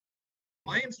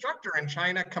My instructor in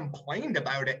China complained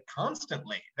about it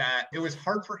constantly, that it was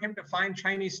hard for him to find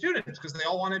Chinese students because they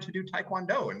all wanted to do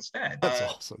Taekwondo instead. That's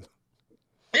awesome.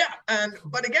 Yeah,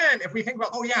 but again, if we think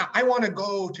about, oh yeah, I want to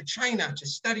go to China to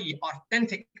study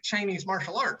authentic Chinese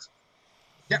martial arts,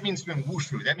 that means doing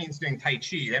wushu, that means doing tai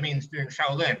chi, that means doing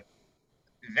Shaolin.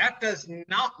 That does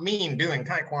not mean doing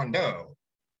Taekwondo.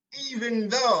 Even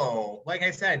though, like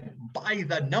I said, by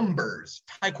the numbers,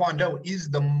 Taekwondo is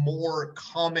the more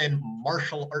common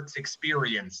martial arts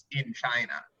experience in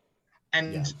China.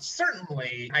 And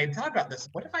certainly, I thought about this.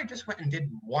 What if I just went and did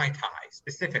Muay Thai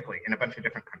specifically in a bunch of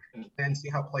different countries and see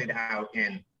how it played out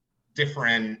in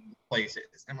different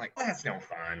places? I'm like, well, that's no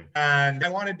fun. And I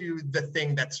want to do the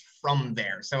thing that's from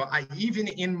there. So even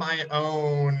in my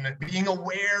own being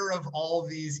aware of all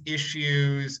these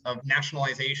issues of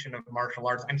nationalization of martial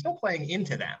arts, I'm still playing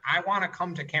into that. I want to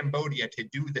come to Cambodia to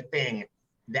do the thing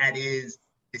that is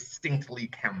distinctly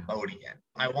Cambodian.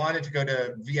 I wanted to go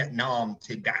to Vietnam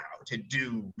to Dao, to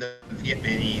do the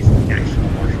Vietnamese national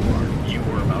martial art. You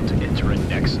are about to enter a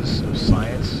nexus of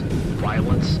science,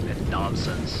 violence, and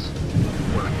nonsense,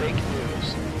 where fake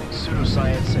news,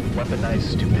 pseudoscience, and weaponized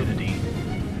stupidity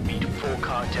meet full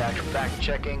contact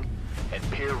fact-checking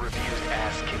and peer-reviewed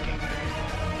ass-kicking.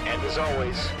 And as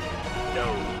always, no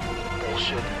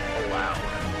bullshit allowed.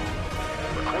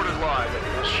 Recorded live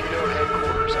at Bushido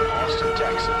headquarters in Austin,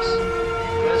 Texas.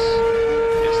 This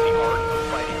is the Art of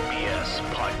Fighting BS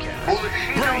podcast.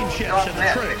 Brain chips and the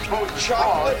truth.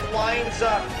 Chocolate lines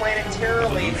up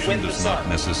planetarily with the does sun. not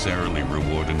necessarily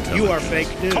reward intelligence. You are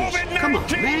fake news. Come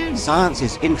on, man. Science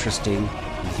is interesting.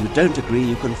 If you don't agree,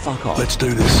 you can fuck off. Let's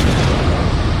do this.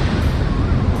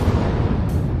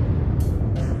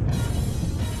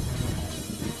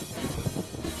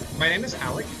 My name is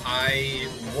Alyxe. I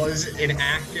was an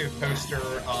active poster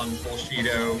on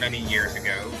Bushido many years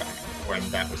ago, back when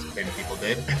that was the thing people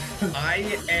did.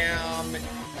 I am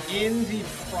in the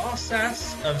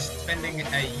process of spending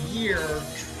a year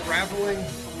traveling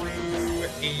through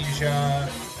Asia,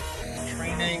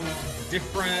 training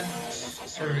different,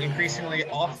 sort of increasingly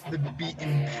off the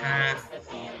beaten path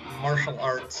martial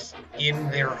arts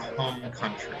in their home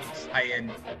countries. I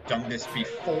had done this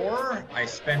before. I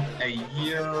spent a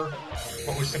year,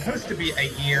 what was supposed to be a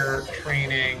year,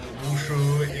 training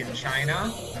wushu in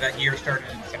China. That year started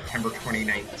in September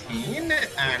 2019,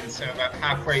 and so about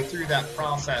halfway through that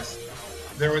process,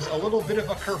 there was a little bit of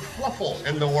a kerfluffle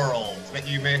in the world that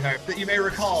you may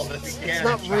recall that began. It's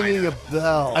not in China. ringing a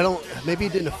bell. Maybe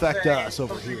it didn't affect us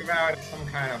over here. About some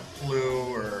kind of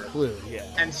flu, yeah.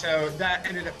 And so that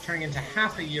ended up turning into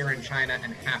half a year in China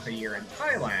and half a year in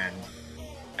Thailand.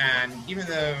 And even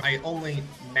though I only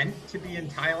meant to be in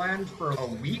Thailand for a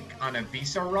week on a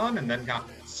visa run and then got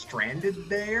stranded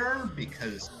there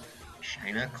because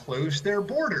China closed their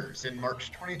borders in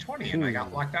March 2020 and I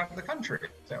got locked out of the country.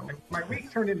 So my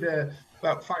week turned into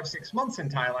about 5-6 months in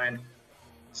Thailand.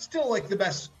 Still like the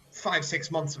best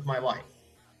 5-6 months of my life.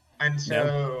 And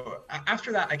so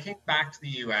after that, I came back to the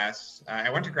US. I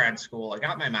went to grad school. I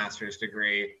got my master's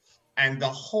degree. And the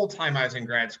whole time I was in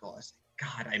grad school, I was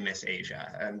like, God, I miss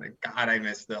Asia. And God, I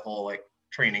miss the whole like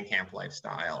training camp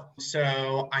lifestyle.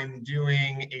 So I'm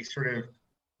doing a sort of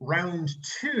round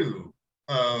 2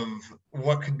 of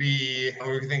what could be, what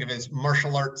we could think of as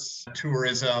martial arts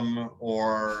tourism,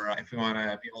 or if we want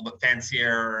to be a little bit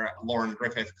fancier, Lauren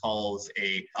Griffith calls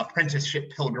a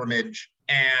apprenticeship pilgrimage.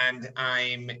 And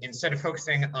I'm, instead of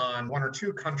focusing on 1 or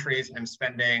 2 countries, I'm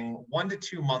spending 1 to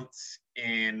 2 months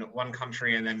in one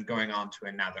country and then going on to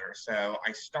another. So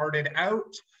I started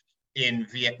out in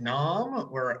Vietnam,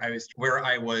 where I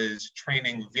was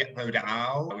training Viet Vo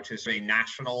Dao, which is a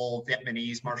national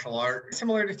Vietnamese martial art,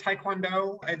 similar to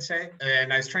Taekwondo, I'd say.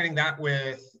 And I was training that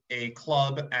with a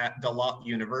club at Dalat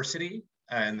University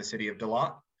in the city of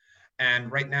Dalat. And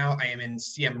right now I am in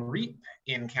Siem Reap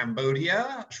in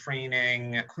Cambodia,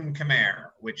 training Kun Khmer,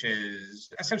 which is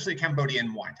essentially Cambodian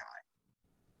Muay Thai.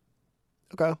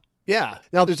 Okay. Yeah.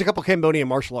 Now there's a couple Cambodian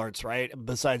martial arts, right?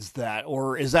 Besides that,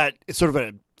 or is that sort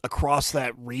of across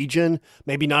that region,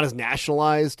 maybe not as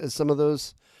nationalized as some of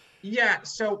those? Yeah.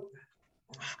 So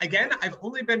again, I've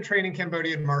only been training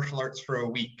Cambodian martial arts for a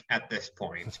week at this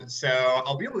point. So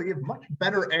I'll be able to give much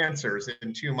better answers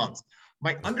in 2 months.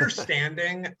 My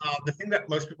understanding, the thing that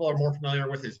most people are more familiar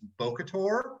with is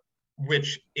Bokator,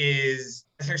 which is,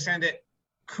 as I understand it,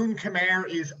 Kun Khmer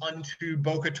is unto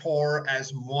Bokator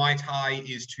as Muay Thai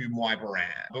is to Muay Boran.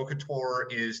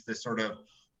 Bokator is the sort of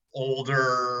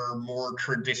older, more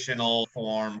traditional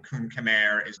form. Kun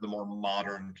Khmer is the more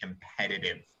modern,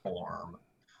 competitive form.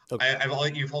 Okay. I've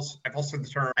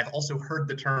also heard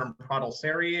the term Pradal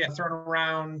Seri thrown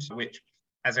around, which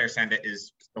as I understand it,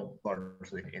 is still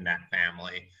largely in that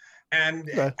family. And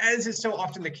Okay. as is so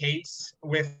often the case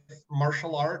with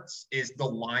martial arts, is the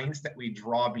lines that we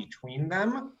draw between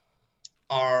them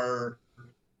are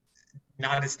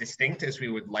not as distinct as we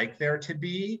would like there to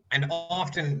be. And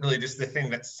often, really, just the thing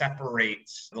that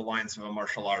separates the lines of a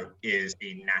martial art is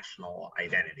a national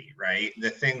identity, right?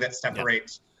 The thing that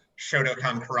separates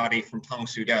Shotokan karate from Tang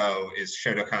Soo Do is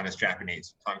Shotokan is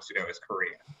Japanese, Tang Soo Do is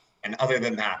Korean. And other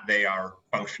than that, they are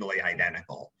functionally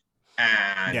identical.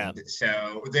 And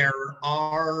so there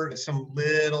are some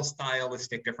little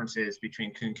stylistic differences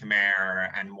between Kun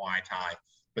Khmer and Muay Thai,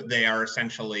 but they are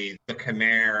essentially the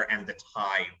Khmer and the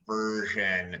Thai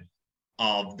version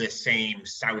of the same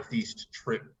Southeast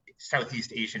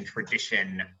Asian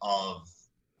tradition of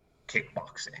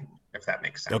kickboxing, if that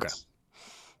makes sense. Okay.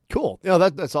 Cool. Yeah,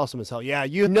 that's awesome as hell. Yeah,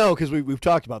 because we've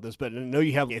talked about this, but I know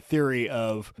you have a theory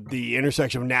of the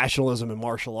intersection of nationalism and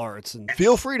martial arts, and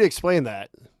feel free to explain that.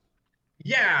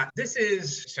 Yeah, this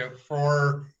is, so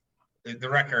for the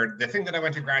record, the thing that I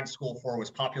went to grad school for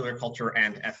was popular culture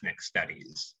and ethnic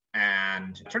studies.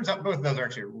 And it turns out both of those are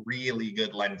actually really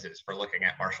good lenses for looking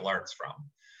at martial arts from.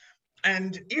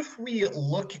 And if we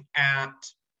look at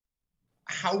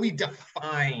how we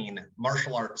define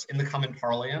martial arts in the common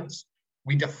parlance,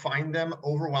 we define them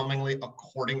overwhelmingly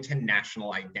according to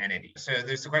national identity. So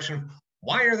there's the question of,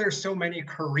 why are there so many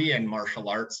Korean martial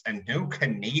arts and no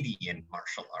Canadian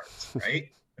martial arts, right?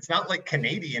 It's not like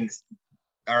Canadians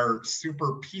are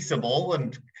super peaceable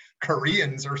and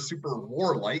Koreans are super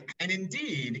warlike. And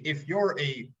indeed, if you're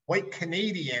a white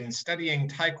Canadian studying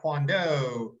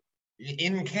Taekwondo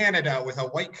in Canada with a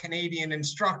white Canadian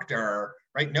instructor,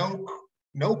 right?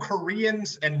 No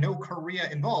Koreans and no Korea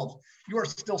involved, you are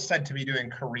still said to be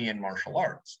doing Korean martial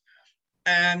arts.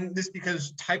 And this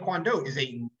because Taekwondo is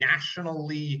a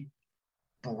nationally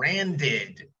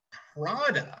branded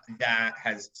product that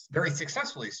has very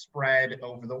successfully spread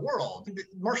over the world.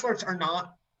 Martial arts are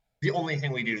not the only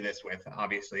thing we do this with,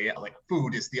 obviously. Like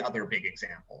food is the other big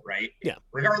example, right? Yeah.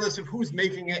 Regardless of who's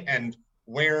making it and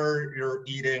where you're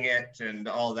eating it and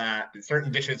all that,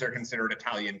 certain dishes are considered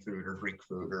Italian food or Greek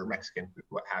food or Mexican food,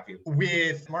 what have you.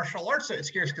 With martial arts, it's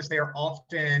curious because they are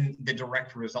often the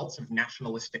direct results of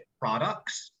nationalistic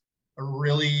products,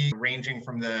 really ranging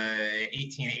from the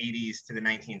 1880s to the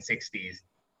 1960s,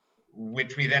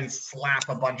 which we then slap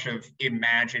a bunch of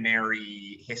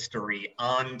imaginary history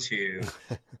onto.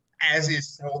 As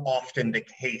is so often the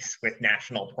case with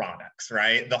national products,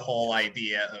 right? The whole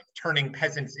idea of turning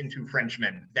peasants into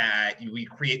Frenchmen, that we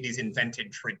create these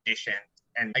invented traditions.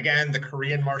 And again, the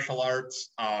Korean martial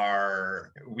arts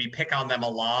we pick on them a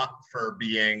lot for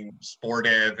being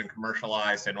sportive and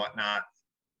commercialized and whatnot.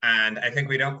 And I think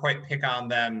we don't quite pick on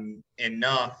them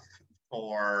enough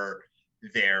for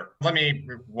let me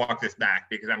walk this back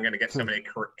because I'm going to get so many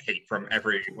hate from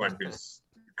everyone who's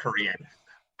Korean.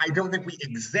 I don't think we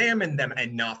examine them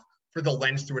enough for the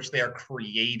lens through which they are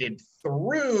created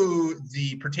through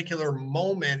the particular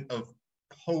moment of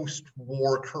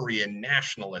post-war Korean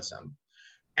nationalism.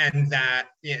 And that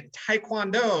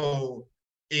Taekwondo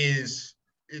is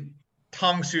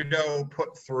Tang Soo Do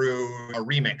put through a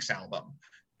remix album.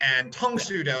 And Tang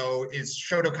Soo Do is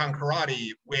Shotokan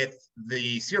karate with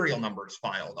the serial numbers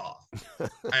filed off.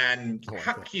 And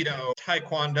Hapkido,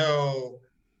 Taekwondo,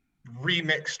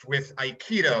 remixed with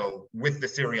Aikido with the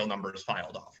serial numbers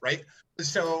filed off, right?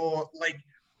 So like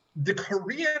the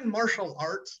Korean martial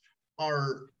arts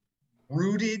are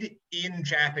rooted in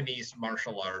Japanese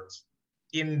martial arts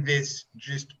in this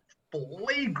just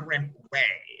flagrant way.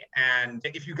 And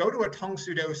if you go to a Tang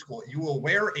Soo Do school, you will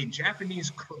wear a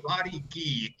Japanese karate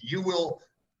gi. You will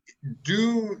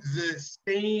do the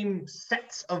same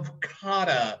sets of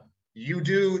kata you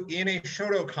do in a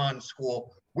Shotokan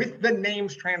school with the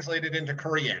names translated into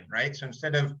Korean, right? So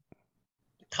instead of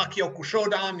Takyoku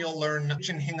Shodan, you'll learn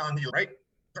Shinhingan, right?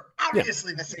 They're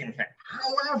obviously the same thing.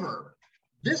 However,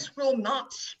 this will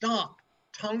not stop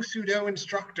Tang Soo Do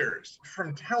instructors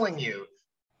from telling you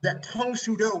that Tang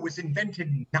Soo Do was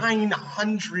invented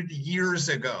 900 years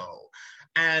ago.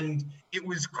 And it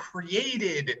was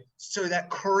created so that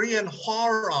Korean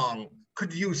Hwarang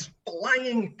could use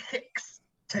flying kicks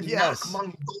to knock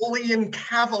Mongolian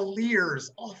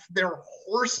cavaliers off their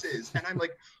horses. And I'm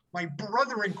like, my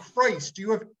brother in Christ, do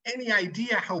you have any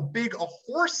idea how big a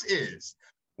horse is?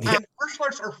 Martial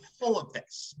arts are full of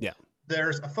this. Yeah.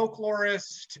 There's a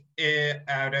folklorist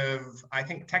out of, I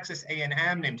think, Texas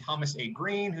A&M named Thomas A.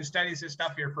 Green, who studies this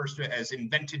stuff. He refers to it as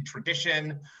invented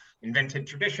tradition. Invented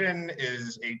tradition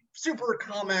is a super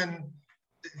common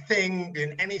thing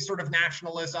in any sort of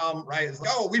nationalism, right? It's like,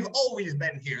 oh, we've always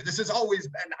been here. This has always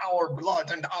been our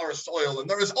blood and our soil, and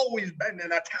there has always been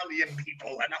an Italian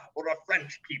people or a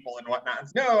French people and whatnot.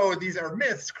 No, these are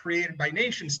myths created by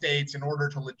nation states in order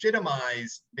to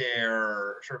legitimize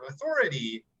their sort of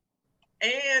authority.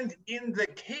 And in the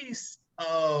case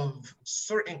of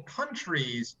certain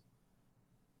countries,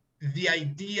 the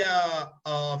idea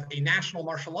of a national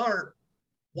martial art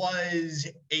was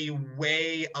a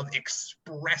way of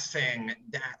expressing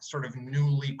that sort of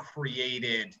newly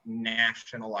created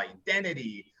national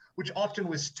identity, which often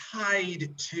was tied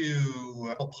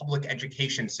to public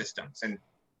education systems and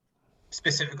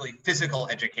specifically physical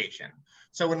education.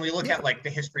 So when we look at like the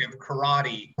history of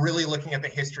karate, really looking at the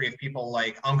history of people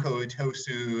like Anko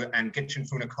Utosu and Gichin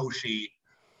Funakoshi,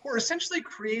 who are essentially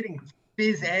creating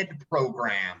phys ed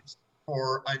programs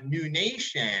for a new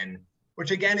nation, which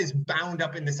again is bound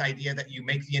up in this idea that you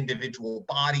make the individual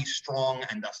body strong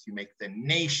and thus you make the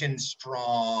nation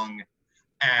strong,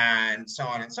 and so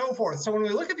on and so forth. So when we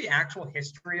look at the actual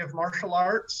history of martial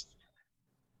arts,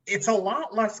 it's a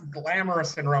lot less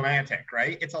glamorous and romantic,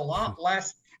 right? It's a lot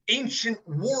less ancient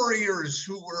warriors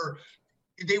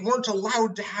they weren't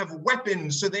allowed to have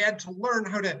weapons, so they had to learn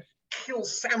how to kill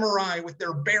samurai with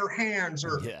their bare hands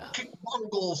or kick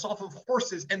Mongols off of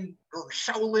horses, or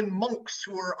Shaolin monks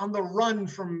who are on the run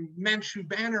from Manchu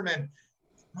bannermen.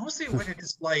 Mostly what it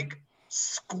is like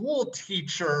school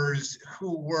teachers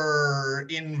who were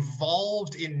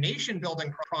involved in nation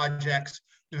building projects,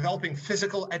 developing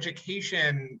physical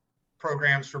education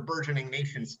programs for burgeoning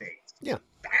nation states. Yeah.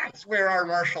 That's where our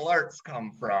martial arts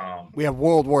come from. We have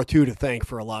World War II to thank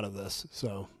for a lot of this.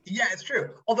 So yeah, it's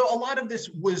true. Although a lot of this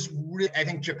was really, I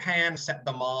think Japan set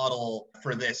the model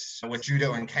for this with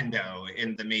judo and kendo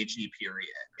in the Meiji period.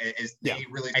 They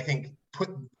really, I think, put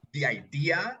the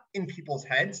idea in people's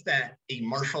heads that a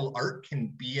martial art can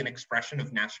be an expression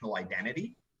of national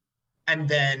identity. And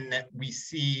then we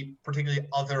see particularly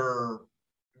other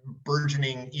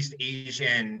burgeoning East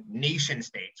Asian nation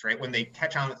states, right? When they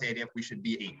catch on with the idea of we should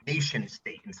be a nation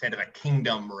state instead of a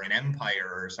kingdom or an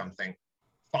empire or something,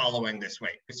 following this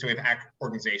way. So we have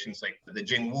organizations like the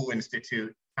Jingwu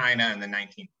Institute, China in the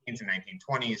 1910s and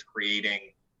 1920s, creating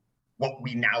what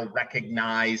we now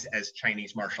recognize as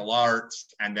Chinese martial arts,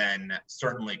 and then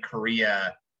certainly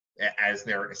Korea as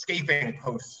they're escaping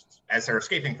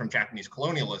from Japanese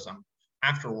colonialism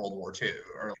after World War II.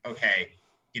 Or, okay,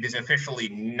 it is officially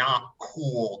not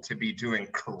cool to be doing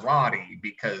karate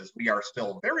because we are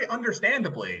still very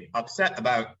understandably upset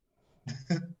about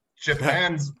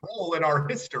Japan's role in our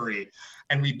history,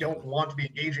 and we don't want to be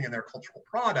engaging in their cultural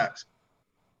products.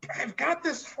 But I've got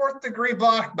this 4th degree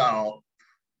black belt,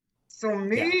 so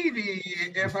maybe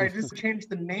if I just change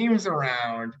the names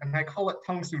around and I call it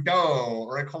Tang Soo Do,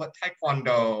 or I call it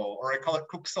Taekwondo, or I call it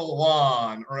Kuk So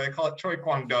Wan, or I call it Choi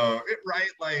Kwando,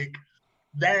 right? Like,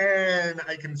 then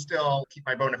I can still keep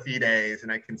my bona fides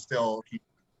and I can still keep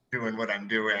doing what I'm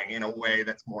doing in a way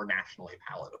that's more nationally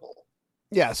palatable.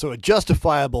 Yeah, so a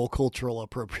justifiable cultural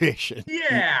appropriation.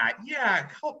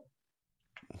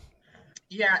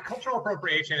 Cultural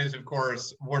appropriation is, of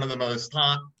course, one of the most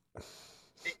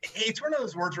it's one of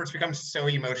those words where it's become so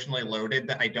emotionally loaded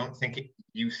that I don't think it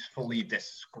usefully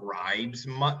describes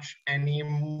much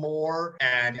anymore.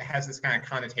 And it has this kind of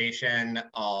connotation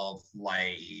of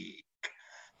like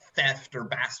theft or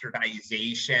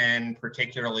bastardization,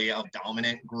 particularly of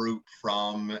dominant group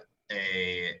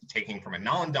taking from a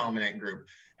non-dominant group.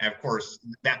 And of course,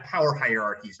 that power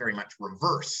hierarchy is very much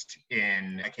reversed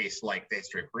in a case like the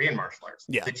history of Korean martial arts.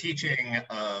 Yeah. The teaching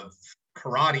of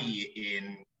karate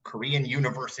in Korean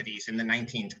universities in the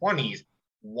 1920s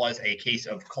was a case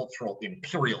of cultural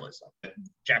imperialism.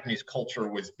 Japanese culture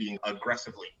was being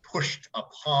aggressively pushed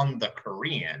upon the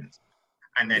Koreans,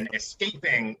 and then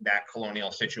escaping that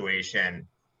colonial situation.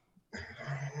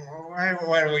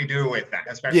 What do we do with that?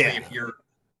 Especially if you're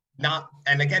not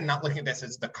looking at this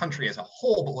as the country as a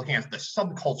whole, but looking at the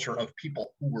subculture of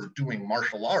people who were doing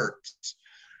martial arts.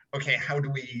 Okay, how do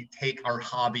we take our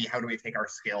hobby, how do we take our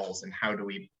skills, and how do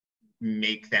we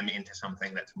make them into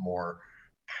something that's more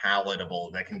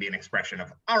palatable, that can be an expression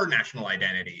of our national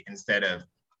identity instead of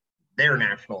their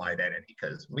national identity,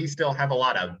 because we still have a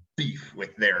lot of beef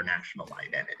with their national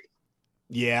identity.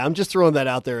 Yeah, I'm just throwing that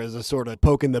out there as a sort of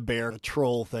poking the bear,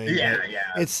 troll thing.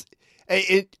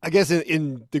 I guess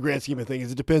in the grand scheme of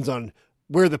things, it depends on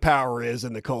where the power is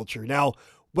in the culture. Now,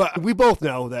 but we both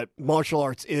know that martial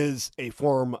arts is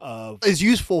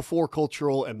useful for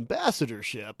cultural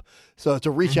ambassadorship. So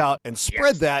to reach out and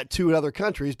spread that to other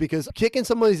countries, because kicking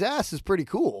somebody's ass is pretty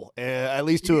cool, at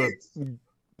least to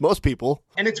most people.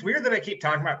 And it's weird that I keep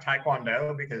talking about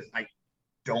Taekwondo because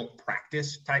don't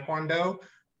practice Taekwondo,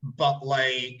 but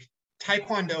like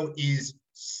Taekwondo is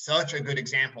such a good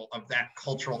example of that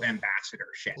cultural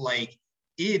ambassadorship. Like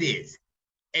it is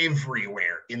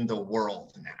everywhere in the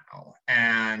world now.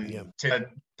 And to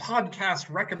podcast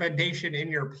recommendation in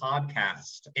your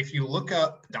podcast, if you look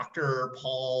up Dr.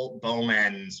 Paul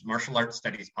Bowman's martial arts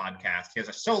studies podcast, he has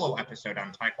a solo episode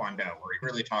on Taekwondo where he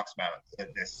really talks about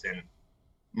this in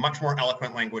much more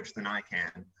eloquent language than I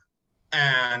can.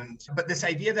 But this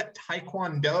idea that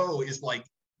Taekwondo is like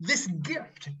this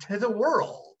gift to the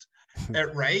world,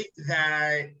 right?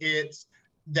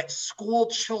 That school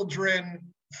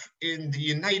children in the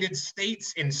United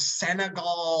States, in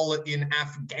Senegal, in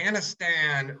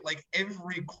Afghanistan, like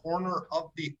every corner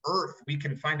of the earth, we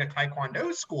can find a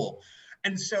Taekwondo school.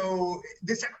 And so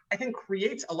this, I think,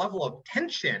 creates a level of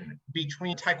tension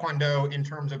between Taekwondo in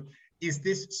terms of, is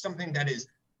this something that is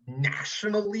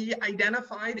nationally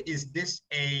identified? Is this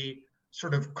a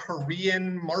sort of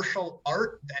Korean martial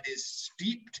art that is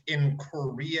steeped in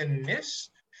Koreanness?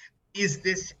 Is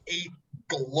this a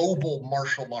global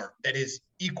martial art that is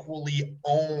equally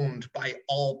owned by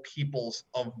all peoples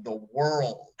of the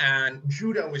world? And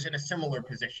judo is in a similar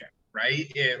position,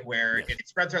 right? Where it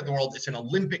spreads throughout the world. It's an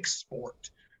Olympic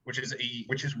sport, which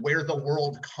is where the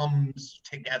world comes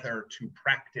together to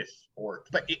practice sport.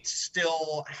 But it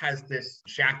still has this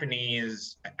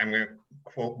Japanese, I'm going to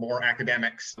quote more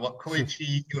academics, what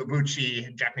Koichi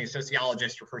Iwabuchi, Japanese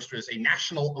sociologist, refers to as a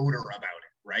national odor about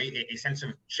it, right? A sense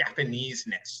of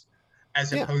Japanese-ness,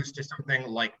 as opposed to something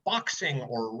like boxing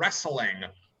or wrestling,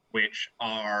 which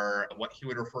are what he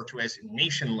would refer to as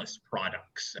nationless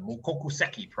products,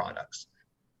 mokokuseki products.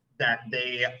 That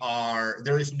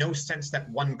there is no sense that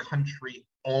one country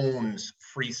owns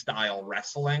freestyle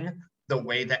wrestling the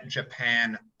way that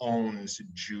Japan owns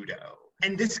judo.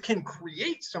 And this can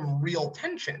create some real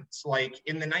tensions. Like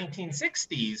in the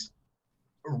 1960s,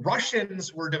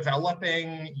 Russians were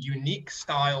developing unique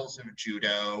styles of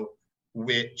judo,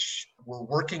 which were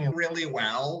working really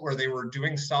well, where they were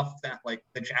doing stuff that like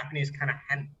the Japanese kind of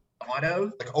hadn't thought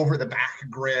of, like over the back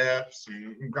grips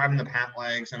and grabbing the pant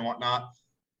legs and whatnot.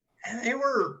 And they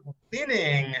were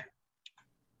winning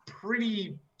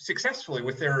pretty successfully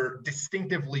with their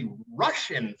distinctively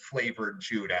Russian flavored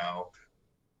judo,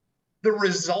 the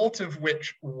result of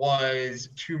which was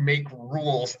to make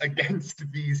rules against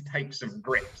these types of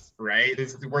grips, right?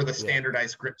 This is where the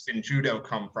standardized grips in judo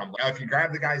come from. Like, if you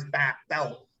grab the guy's back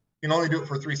belt, you can only do it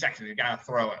for 3 seconds. You gotta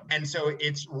throw it. And so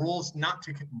it's rules not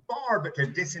to bar, but to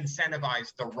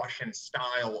disincentivize the Russian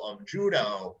style of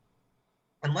judo.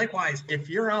 And likewise, if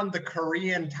you're on the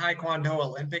Korean Taekwondo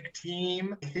Olympic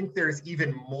team, I think there's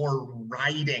even more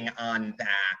riding on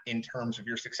that in terms of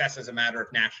your success as a matter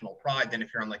of national pride than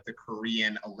if you're on like the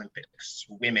Korean Olympic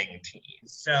swimming team.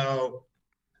 So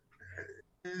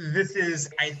this is,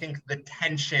 I think, the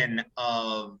tension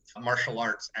of martial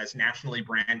arts as nationally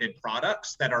branded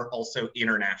products that are also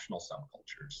international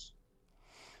subcultures.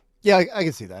 Yeah, I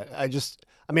can see that.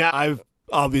 I've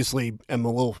obviously am a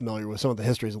little familiar with some of the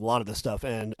histories of a lot of this stuff,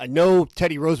 and I know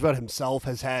Teddy Roosevelt himself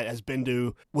went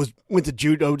to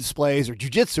judo displays or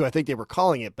jiu-jitsu, I think they were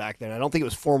calling it back then. I don't think it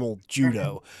was formal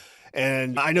judo.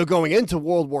 And I know going into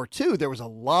World War II, there was a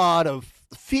lot of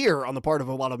fear on the part of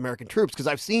a lot of American troops, because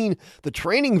I've seen the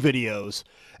training videos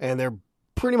and they're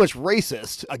pretty much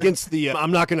racist against the,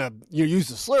 I'm not going to use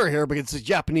the slur here, but it's a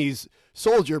Japanese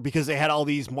soldier, because they had all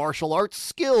these martial arts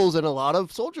skills and a lot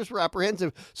of soldiers were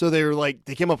apprehensive. So they were like,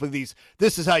 they came up with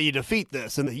this is how you defeat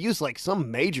this. And they used like some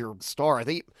major star, I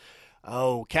think,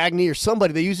 Cagney or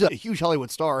somebody, they used a huge Hollywood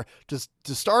star to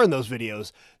star in those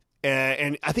videos.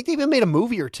 And I think they even made a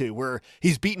movie or two where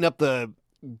he's beating up the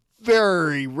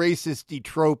very racist,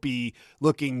 tropey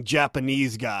looking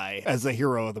Japanese guy as the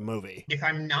hero of the movie. If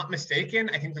I'm not mistaken,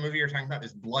 I think the movie you're talking about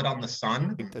is Blood on the Sun.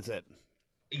 I think that's it.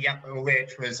 Yep,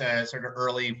 which was a sort of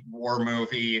early war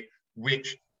movie,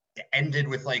 which ended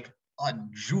with like a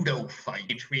judo fight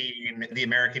between the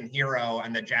American hero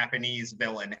and the Japanese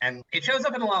villain. And it shows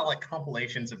up in a lot of like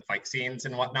compilations of fight scenes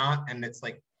and whatnot. And it's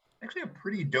like actually a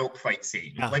pretty dope fight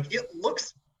scene. Yeah. Like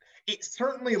it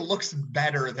certainly looks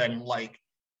better than like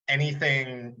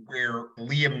anything where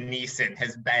Liam Neeson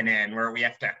has been in, where we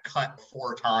have to cut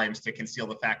 4 times to conceal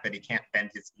the fact that he can't bend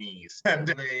his knees.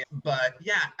 But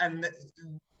yeah, and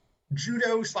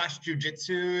judo /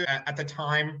 jiu-jitsu at the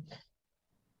time,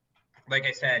 like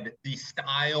I said, the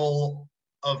style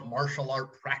of martial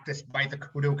art practiced by the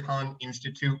Kodokan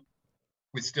Institute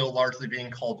was still largely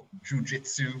being called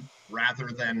jujitsu rather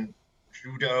than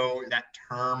judo. That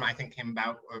term, I think, came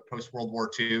about post-World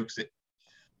War II because it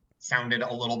sounded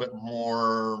a little bit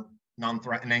more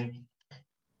non-threatening.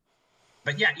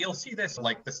 But yeah, you'll see this,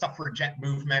 like the suffragette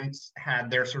movement had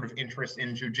their sort of interest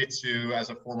in jujitsu as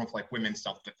a form of like women's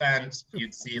self-defense.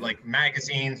 You'd see like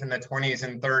magazines in the 20s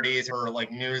and 30s or like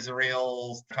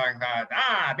newsreels talking about,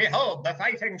 behold, the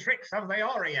fighting tricks of the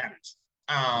Orient.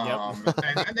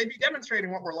 And they'd be demonstrating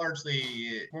what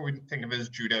we think of as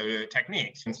judo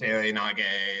techniques, and seoi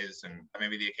nages, and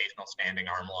maybe the occasional standing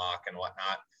arm lock and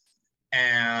whatnot.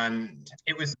 And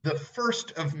it was the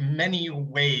first of many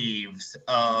waves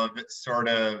of sort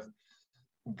of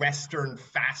Western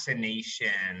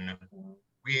fascination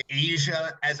with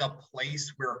Asia as a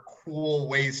place where cool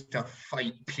ways to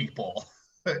fight people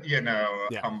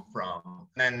come from.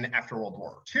 Then after World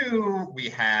War II, we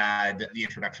had the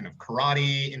introduction of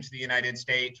karate into the United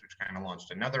States, which kind of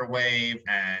launched another wave.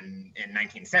 And in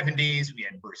 1970s, we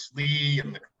had Bruce Lee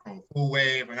and the Kung Fu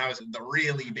wave, and that was the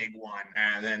really big one.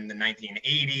 And then the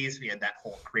 1980s, we had that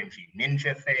whole cringy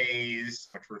ninja phase,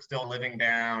 which we're still living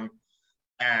down.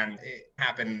 And it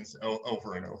happens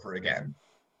over and over again.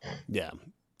 Yeah.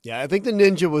 Yeah, I think the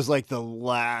ninja was like the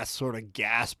last sort of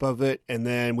gasp of it. And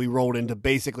then we rolled into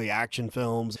basically action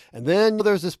films. And then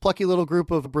there's this plucky little group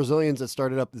of Brazilians that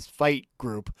started up this fight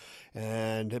group.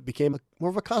 And it became more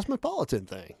of a cosmopolitan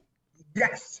thing.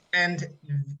 Yes. And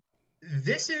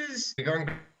this is going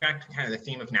back to kind of the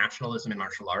theme of nationalism in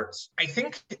martial arts. I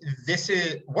think this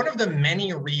is one of the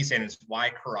many reasons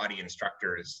why karate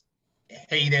instructors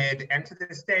hated, and to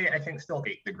this day, I think still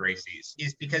hate the Gracies,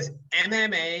 is because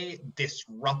MMA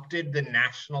disrupted the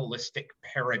nationalistic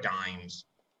paradigms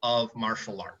of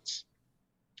martial arts.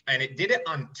 And it did it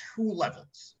on two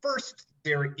levels. First,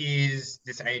 there is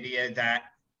this idea that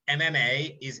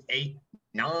MMA is a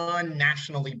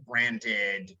non-nationally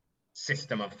branded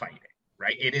system of fighting,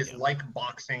 right? It is like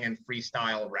boxing and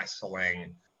freestyle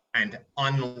wrestling, and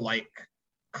unlike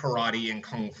karate and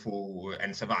kung fu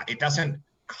and savate, it doesn't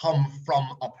come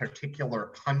from a particular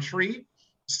country,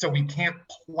 so we can't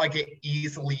plug it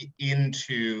easily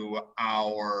into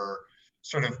our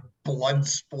sort of blood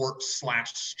sport /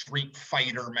 street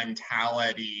fighter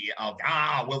mentality of,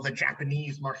 will the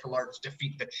Japanese martial arts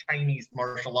defeat the Chinese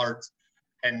martial arts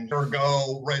and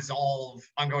ergo resolve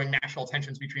ongoing national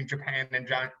tensions between Japan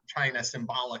and China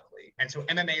symbolically? And so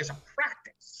MMA is a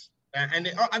practice.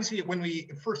 And obviously when we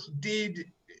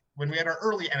had our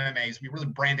early MMAs, we really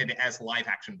branded it as live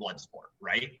action blood sport,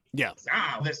 right? Yeah.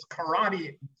 This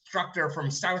karate instructor from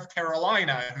South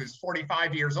Carolina who's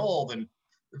 45 years old and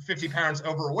 50 pounds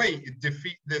overweight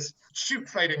defeat this shoot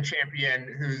fighting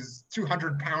champion who's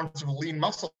 200 pounds of lean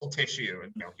muscle tissue.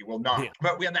 And no, he will not. Yeah.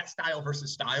 But we had that style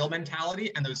versus style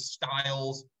mentality, and those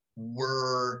styles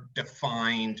were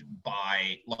defined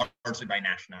largely by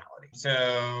nationality.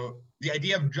 So the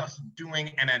idea of just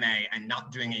doing MMA and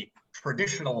not doing a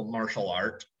traditional martial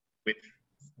art, which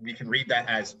we can read that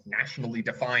as nationally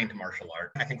defined martial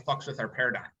art, I think fucks with our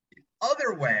paradigm. The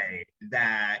other way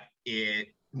that it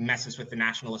messes with the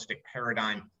nationalistic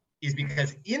paradigm is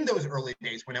because in those early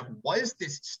days, when it was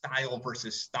this style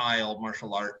versus style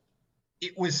martial art,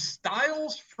 it was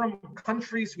styles from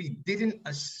countries we didn't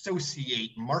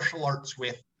associate martial arts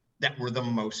with that were the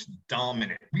most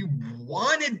dominant. We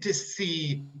wanted to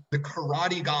see the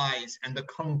karate guys and the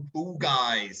kung fu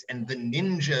guys and the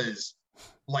ninjas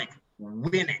like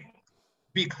winning,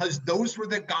 because those were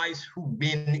the guys who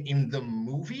win in the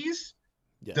movies.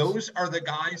 Yes. Those are the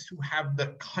guys who have the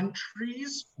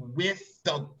countries with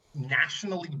the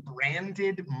nationally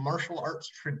branded martial arts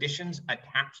traditions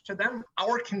attached to them.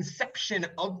 Our conception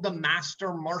of the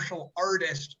master martial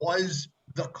artist was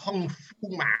the kung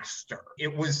fu master.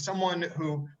 It was someone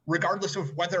who, regardless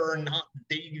of whether or not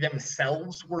they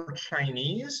themselves were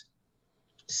Chinese,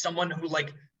 someone who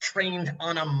like trained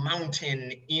on a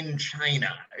mountain in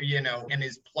China, and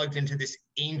is plugged into this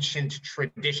ancient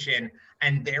tradition,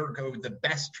 and there go the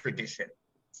best tradition.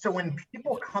 So when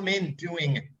people come in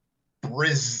doing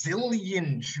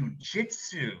Brazilian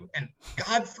jiu-jitsu and,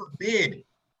 God forbid,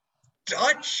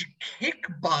 Dutch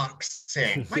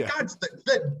kickboxing, my God,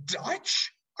 the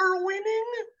Dutch are winning?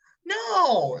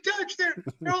 No, Dutch, they're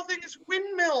all things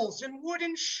windmills and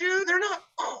wooden shoes. They're not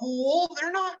cool.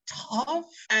 They're not tough.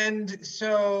 And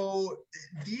so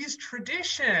these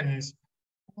traditions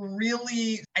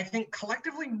really, I think,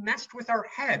 collectively messed with our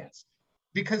heads,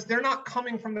 because they're not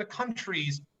coming from the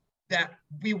countries that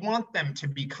we want them to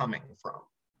be coming from.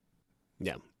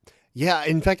 Yeah. Yeah.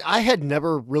 In fact, I had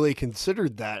never really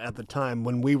considered that at the time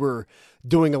when we were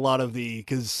doing a lot of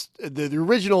because the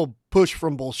original push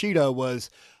from Bushido was,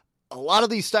 a lot of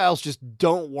these styles just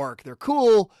don't work. They're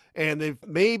cool, and they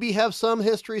maybe have some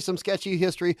history, some sketchy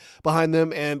history behind them,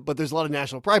 but there's a lot of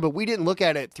national pride. But we didn't look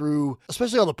at it through,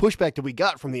 especially all the pushback that we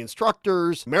got from the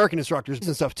instructors, American instructors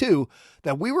and stuff too,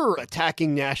 that we were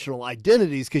attacking national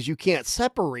identities because you can't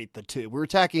separate the two. We're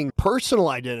attacking personal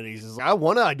identities. I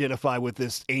want to identify with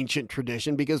this ancient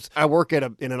tradition because I work in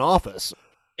an office.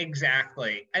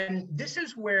 Exactly. And this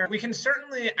is where we can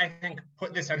certainly, I think,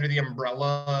 put this under the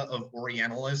umbrella of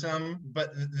Orientalism,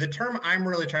 but the term I'm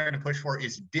really trying to push for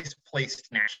is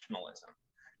displaced nationalism.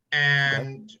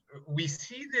 And we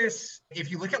see this, if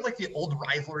you look at like the old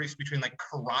rivalries between like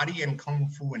karate and kung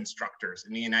fu instructors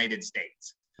in the United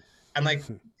States. And like,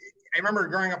 I remember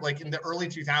growing up like in the early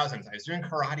 2000s, I was doing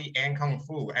karate and kung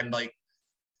fu, and like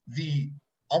the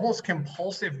almost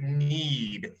compulsive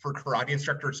need for karate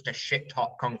instructors to shit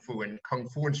talk kung fu, and kung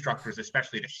fu instructors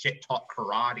especially to shit talk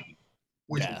karate,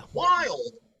 was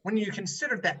wild when you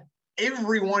consider that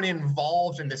everyone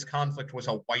involved in this conflict was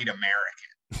a white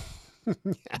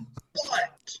American.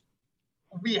 But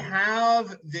we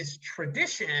have this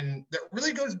tradition that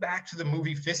really goes back to the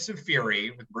movie Fists of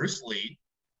Fury with Bruce Lee,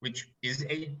 which is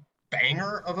a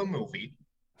banger of a movie,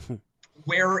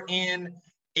 wherein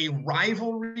a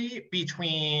rivalry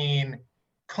between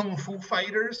kung fu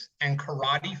fighters and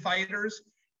karate fighters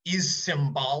is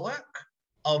symbolic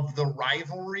of the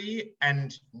rivalry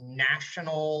and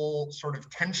national sort of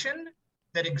tension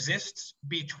that exists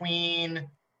between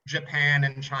Japan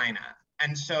and China.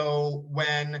 And so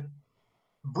when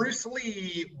Bruce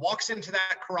Lee walks into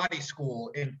that karate school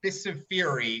in Fists of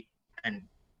Fury and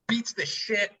beats the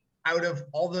shit out of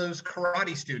all those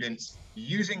karate students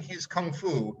using his kung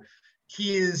fu,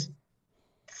 he is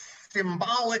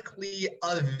symbolically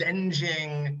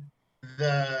avenging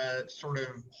the sort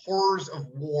of horrors of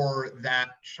war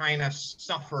that China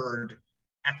suffered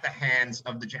at the hands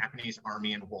of the Japanese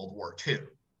army in World War II.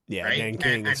 Yeah, right?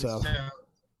 Nanking and stuff.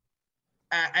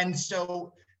 And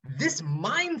so this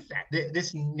mindset,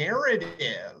 this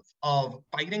narrative of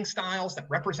fighting styles that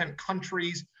represent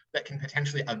countries that can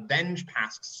potentially avenge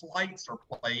past slights or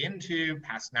play into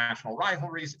past national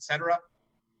rivalries, etc.,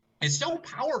 is so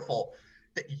powerful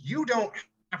that you don't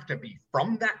have to be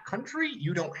from that country.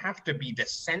 You don't have to be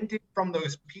descended from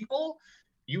those people.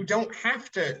 You don't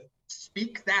have to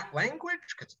speak that language,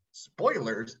 because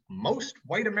spoilers, most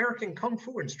white American kung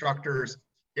fu instructors,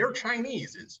 their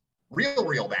Chinese is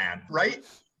real bad, right?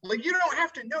 Like, you don't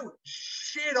have to know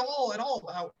shit all at all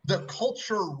about the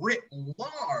culture writ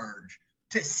large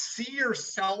to see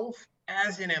yourself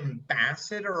as an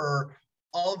ambassador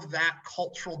of that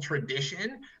cultural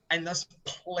tradition, and thus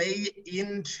play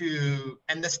into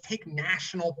and thus take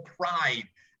national pride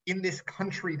in this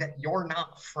country that you're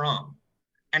not from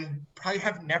and probably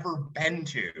have never been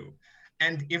to.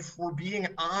 And if we're being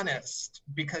honest,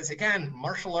 because again,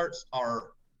 martial arts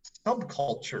are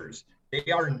subcultures,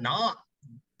 they are not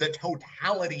the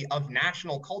totality of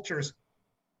national cultures,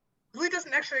 really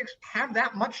doesn't actually have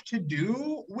that much to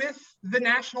do with the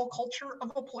national culture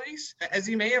of a place. As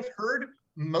you may have heard,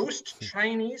 most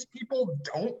Chinese people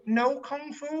don't know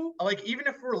Kung Fu. Like, even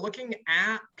if we're looking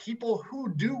at people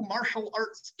who do martial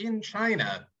arts in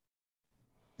China,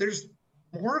 there's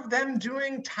more of them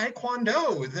doing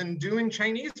Taekwondo than doing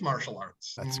Chinese martial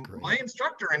arts. That's great. My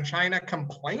instructor in China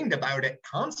complained about it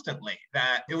constantly,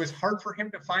 that it was hard for him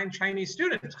to find Chinese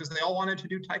students because they all wanted to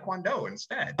do Taekwondo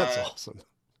instead. That's awesome.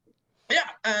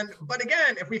 Yeah, but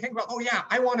again, if we think about, oh yeah,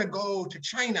 I want to go to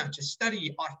China to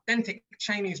study authentic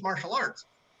Chinese martial arts,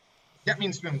 that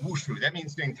means doing wushu, that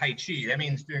means doing tai chi, that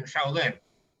means doing Shaolin.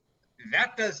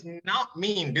 That does not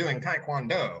mean doing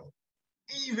Taekwondo.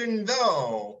 Even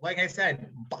though, like I said,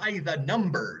 by the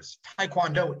numbers,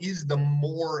 Taekwondo is the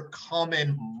more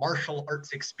common martial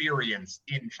arts experience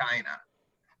in China.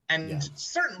 And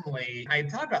certainly, I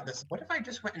thought about this. What if I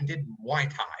just went and did Muay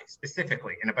Thai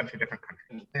specifically in a bunch of different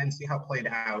countries and see how it played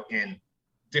out in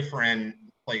different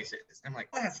places? I'm like,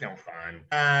 well, that's no fun.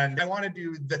 And I want to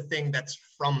do the thing that's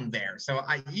from there. So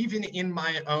even in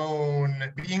my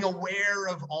own being aware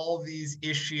of all these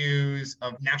issues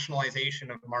of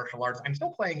nationalization of martial arts, I'm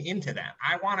still playing into that.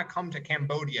 I want to come to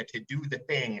Cambodia to do the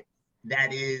thing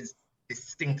that is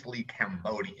distinctly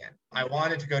Cambodian. I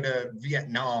wanted to go to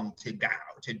Vietnam to Dao,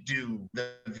 to do the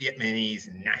Vietnamese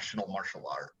national martial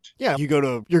art. Yeah, you're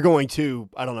going to,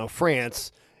 I don't know,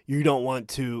 France. You don't want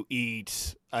to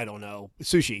eat, I don't know,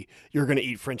 sushi. You're going to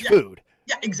eat French food.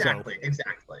 Yeah, exactly.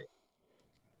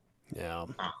 Yeah.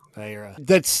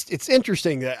 It's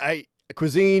interesting that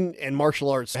cuisine and martial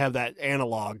arts have that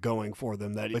analog going for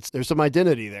them, that there's some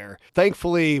identity there.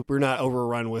 Thankfully, we're not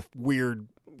overrun with weird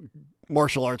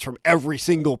martial arts from every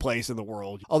single place in the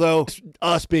world. Although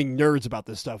us being nerds about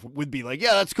this stuff would be like,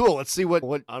 yeah, that's cool. Let's see what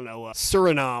I don't know,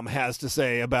 Suriname has to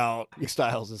say about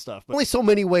styles and stuff. But only so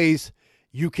many ways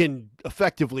you can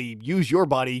effectively use your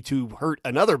body to hurt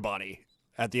another body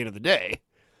at the end of the day.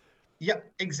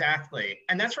 Yep, exactly.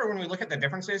 And that's where when we look at the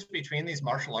differences between these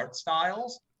martial arts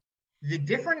styles, the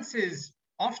differences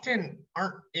often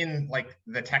aren't in like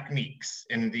the techniques,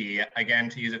 in the, again,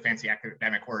 to use a fancy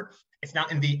academic word, it's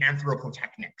not in the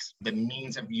anthropotechnics, the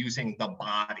means of using the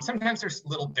body. Sometimes there's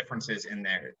little differences in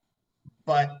there,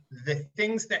 but the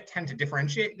things that tend to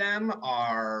differentiate them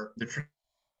are the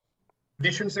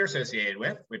traditions they're associated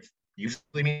with, which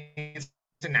usually means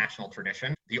a national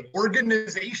tradition, the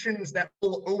organizations that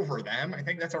pull over them. I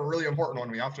think that's a really important one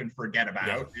we often forget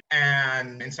about. Yeah.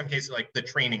 And in some cases, like the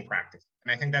training practice.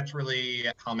 And I think that's really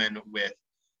common with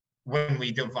when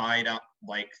we divide up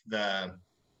like the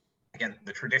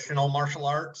traditional martial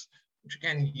arts, which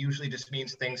again, usually just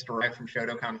means things derived from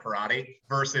Shotokan karate,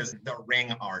 versus the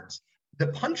ring arts. The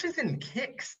punches and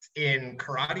kicks in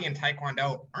karate and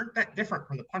taekwondo aren't that different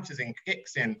from the punches and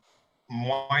kicks in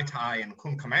Muay Thai and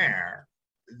Kung Khmer.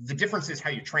 The difference is how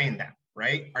you train them,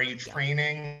 right? Are you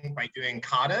training by doing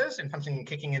katas and punching and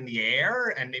kicking in the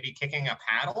air and maybe kicking a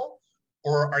paddle?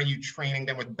 Or are you training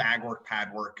them with bag work,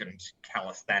 pad work, and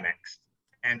calisthenics?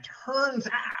 And turns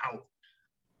out,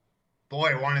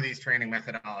 boy, one of these training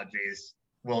methodologies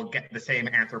will get the same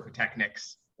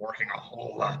anthropotechnics working a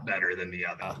whole lot better than the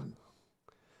other.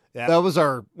 Yeah, that was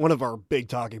one of our big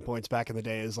talking points back in the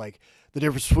day, is like the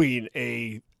difference between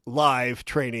a live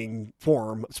training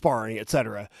form, sparring,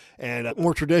 etc., and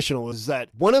more traditional, is that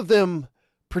one of them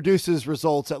produces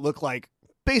results that look like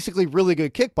basically really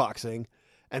good kickboxing,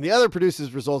 and the other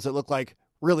produces results that look like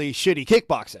really shitty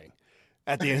kickboxing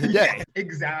at the end of the day. Yeah,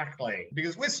 exactly.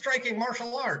 Because with striking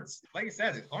martial arts, like I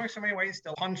said, there's only so many ways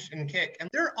to punch and kick. And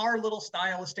there are little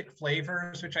stylistic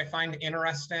flavors, which I find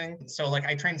interesting. So like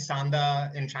I trained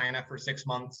Sanda in China for 6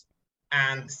 months.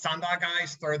 And Sanda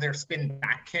guys throw their spin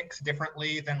back kicks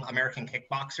differently than American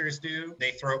kickboxers do.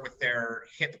 They throw it with their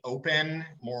hip open,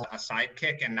 more a side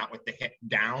kick, and not with the hip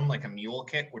down, like a mule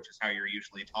kick, which is how you're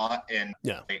usually taught in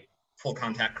like, full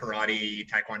contact karate,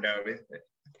 taekwondo.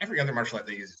 Every other martial art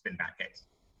they use spin back kicks.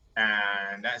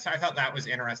 And so I thought that was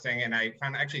interesting. And I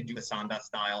found actually do the Sanda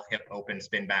style hip open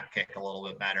spin back kick a little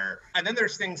bit better. And then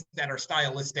there's things that are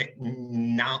stylistic,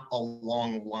 not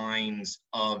along lines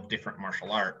of different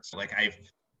martial arts. Like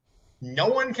no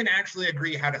one can actually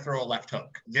agree how to throw a left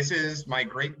hook. This is my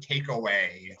great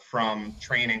takeaway from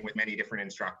training with many different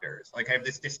instructors. Like I have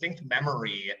this distinct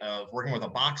memory of working with a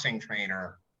boxing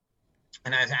trainer.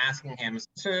 And I was asking him,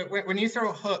 so when you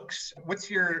throw hooks,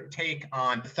 what's your take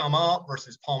on thumb up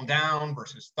versus palm down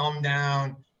versus thumb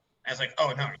down? I was like,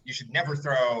 oh, no, you should never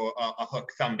throw a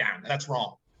hook thumb down. That's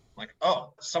wrong. I'm like,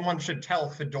 oh, someone should tell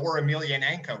Fedor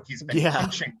Emelianenko he's been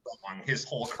punching wrong his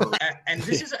whole career. And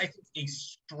this is, I think, a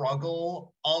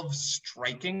struggle of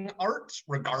striking arts,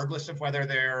 regardless of whether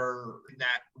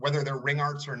they're ring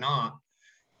arts or not,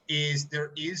 is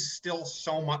there is still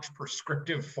so much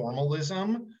prescriptive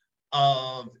formalism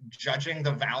of judging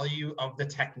the value of the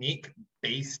technique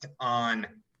based on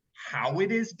how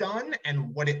it is done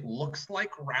and what it looks like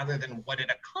rather than what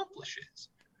it accomplishes.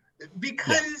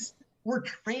 Because we're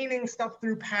training stuff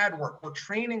through pad work, we're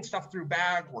training stuff through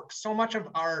bag work. So much of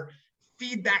our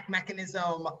feedback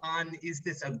mechanism on is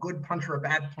this a good punch or a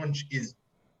bad punch is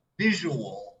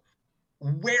visual.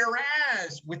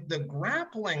 Whereas with the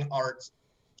grappling arts,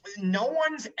 I've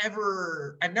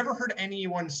never heard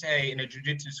anyone say in a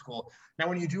jiu-jitsu school, now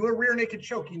when you do a rear naked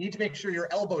choke, you need to make sure your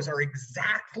elbows are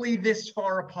exactly this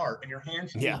far apart and your hands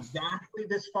should be exactly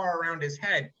this far around his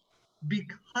head.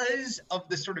 Because of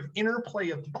the sort of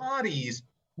interplay of bodies,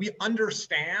 we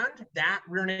understand that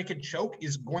rear naked choke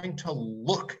is going to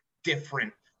look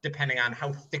different depending on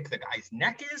how thick the guy's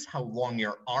neck is, how long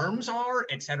your arms are,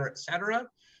 et cetera, et cetera.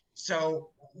 So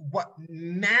what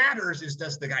matters is,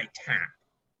 does the guy tap?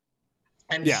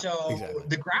 And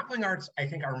the grappling arts, I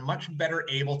think, are much better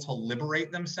able to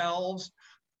liberate themselves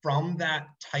from that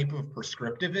type of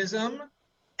prescriptivism.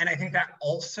 And I think that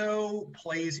also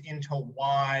plays into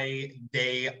why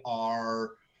they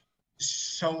are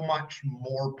so much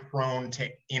more prone to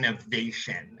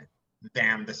innovation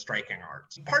than the striking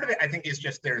arts. Part of it, I think, is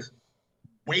just there's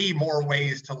way more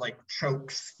ways to like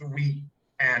choke, sweep,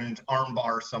 and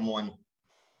armbar someone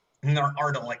than there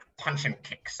are to like punch and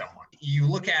kick someone. You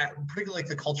look at particularly like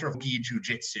the culture of gi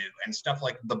jujitsu and stuff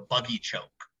like the buggy choke,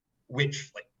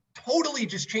 which like totally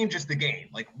just changes the game.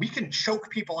 Like we can choke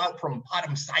people out from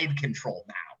bottom side control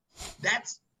now.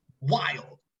 That's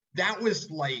wild. That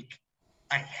was like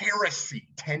a heresy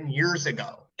 10 years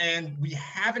ago. And we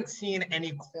haven't seen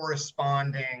any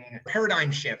corresponding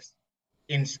paradigm shifts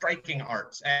in striking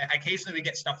arts. Occasionally we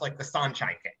get stuff like the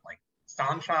Sanchai kick. Like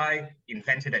Sanchai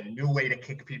invented a new way to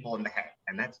kick people in the head,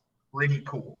 and that's pretty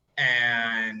cool.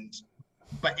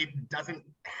 But it doesn't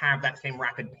have that same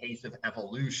rapid pace of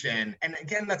evolution. And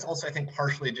again, that's also, I think,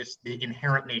 partially just the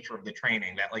inherent nature of the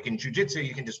training, that like in jiu-jitsu,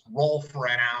 you can just roll for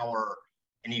an hour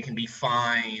and you can be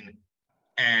fine.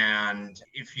 And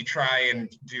if you try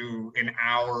and do an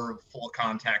hour of full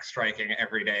contact striking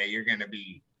every day, you're going to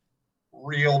be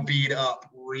real beat up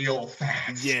real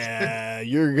fast. Yeah,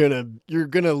 you're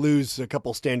gonna lose a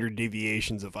couple standard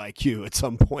deviations of IQ at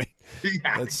some point.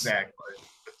 Yeah, exactly.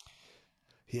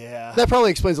 Yeah, that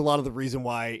probably explains a lot of the reason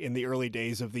why in the early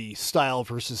days of the style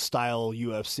versus style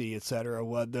UFC, etc.,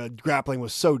 the grappling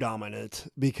was so dominant,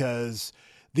 because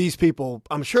these people,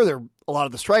 I'm sure a lot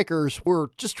of the strikers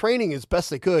were just training as best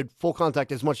they could, full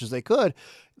contact as much as they could.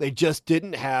 They just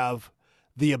didn't have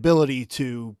the ability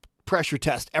to pressure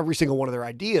test every single one of their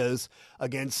ideas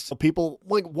against people.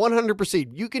 Like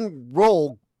 100%, you can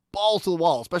roll balls to the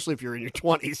wall, especially if you're in your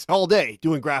 20s, all day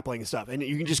doing grappling and stuff. And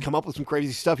you can just come up with some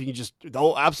crazy stuff. You can just,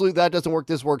 oh, absolutely, that doesn't work.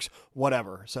 This works,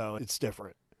 whatever. So it's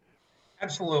different.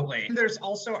 Absolutely. There's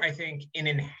also, I think, an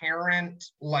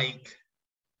inherent, like,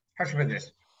 how should I put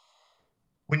this?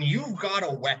 When you've got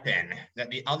a weapon that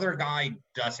the other guy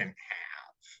doesn't have,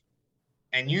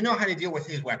 and you know how to deal with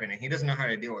his weapon and he doesn't know how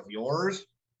to deal with yours,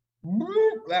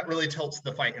 that really tilts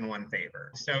the fight in one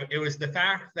favor. So it was the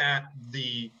fact that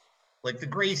the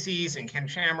Gracies and Ken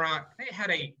Shamrock, they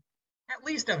had at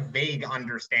least a vague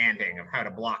understanding of how to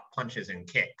block punches and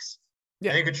kicks.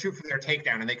 Yeah. They could shoot for their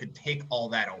takedown and they could take all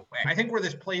that away. I think where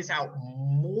this plays out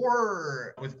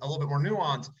more with a little bit more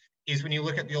nuance is when you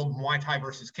look at the old Muay Thai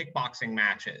versus kickboxing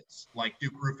matches, like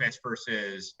Duke Rufus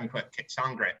versus Kit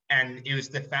Sangre. And it was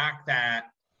the fact that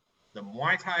the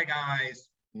Muay Thai guys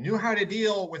knew how to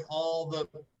deal with all the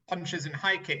punches and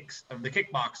high kicks of the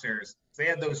kickboxers. They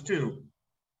had those too.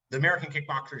 The American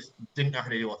kickboxers didn't know how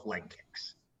to deal with leg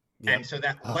kicks. Yep. And so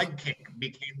that leg kick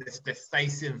became this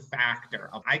decisive factor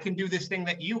of, I can do this thing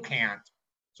that you can't.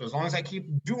 So as long as I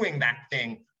keep doing that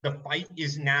thing, the fight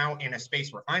is now in a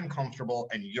space where I'm comfortable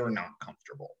and you're not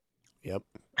comfortable. Yep.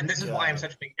 And this is why I'm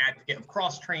such a big advocate of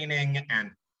cross-training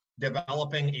and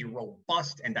developing a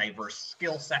robust and diverse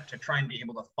skill set to try and be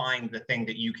able to find the thing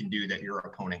that you can do that your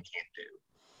opponent can't do.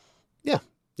 Yeah.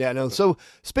 Yeah, no. So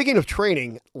speaking of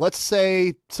training, let's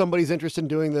say somebody's interested in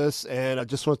doing this and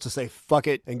just wants to say fuck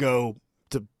it and go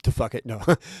to fuck it. No.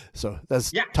 So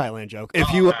that's Thailand joke.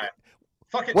 If you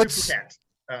fuck it,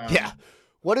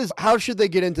 how should they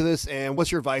get into this, and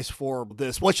what's your advice for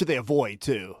this? What should they avoid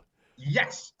too?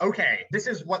 Yes. Okay. This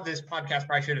is what this podcast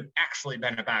probably should have actually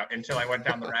been about until I went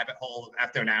down the rabbit hole of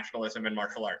ethno-nationalism and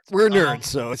martial arts. We're nerds,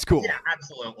 so it's cool. Yeah,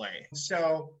 absolutely.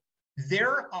 So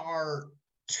there are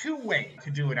two ways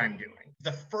to do what I'm doing.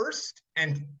 The first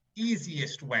and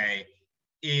easiest way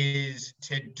is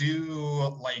to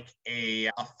do like a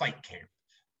fight camp.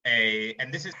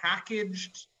 And this is a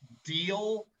packaged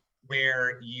deal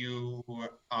where you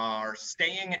are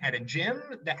staying at a gym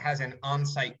that has an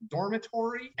on-site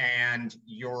dormitory, and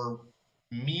your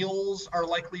meals are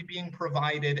likely being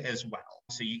provided as well.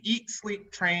 So you eat,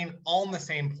 sleep, train all in the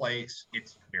same place.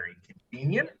 It's very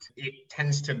convenient. It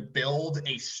tends to build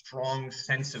a strong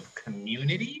sense of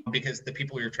community because the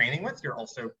people you're training with, you're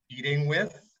also eating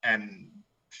with and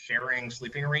sharing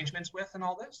sleeping arrangements with and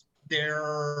all this.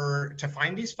 To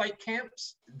find these fight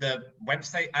camps, the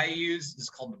website I use is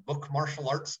called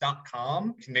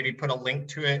bookmartialarts.com. You can maybe put a link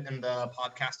to it in the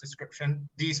podcast description.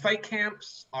 These fight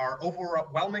camps are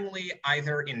overwhelmingly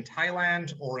either in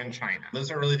Thailand or in China.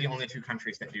 Those are really the only two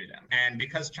countries that do them. And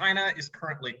because China is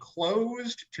currently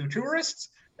closed to tourists,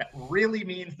 that really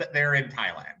means that they're in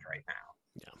Thailand right now.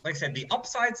 Yeah. Like I said, the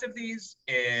upsides of these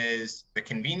is the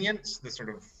convenience, the sort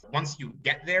of, once you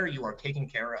get there, you are taken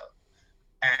care of.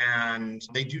 And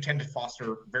they do tend to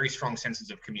foster very strong senses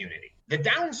of community. The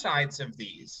downsides of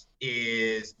these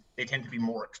is they tend to be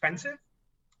more expensive,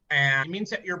 and it means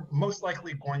that you're most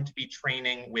likely going to be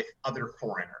training with other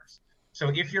foreigners. So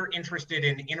if you're interested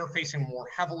in interfacing more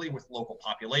heavily with local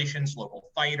populations, local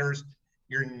fighters,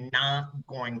 you're not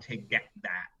going to get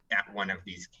that at one of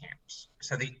these camps.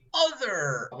 So the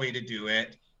other way to do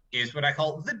it is what I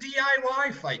call the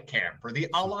DIY fight camp, or the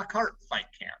a la carte fight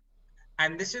camp.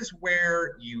 And this is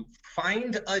where you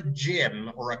find a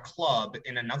gym or a club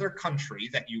in another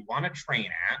country that you want to train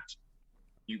at.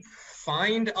 You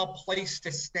find a place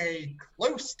to stay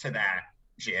close to that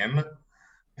gym,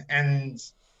 and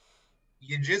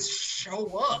you just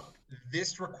show up.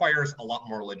 this requires a lot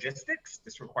more logistics.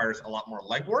 This requires a lot more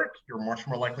legwork. You're much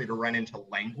more likely to run into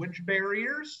language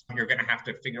barriers. You're going to have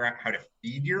to figure out how to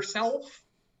feed yourself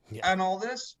and all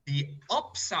this. The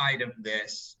upside of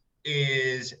this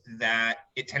is that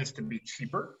it tends to be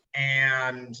cheaper.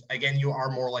 And again, you are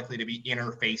more likely to be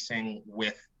interfacing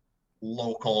with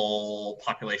local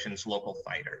populations, local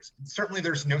fighters. Certainly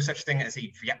there's no such thing as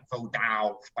a Viet Vo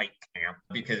Dao fight camp,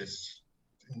 because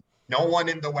no one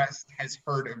in the West has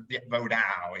heard of Viet Vo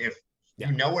Dao. If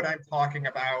you know what I'm talking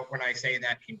about when I say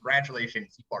that,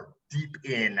 congratulations, you are deep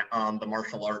in the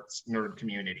martial arts nerd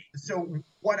community. So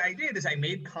what I did is I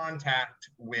made contact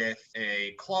with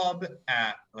a club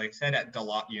at, like I said, at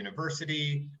Dalat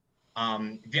University.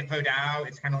 Viet Vo Dao,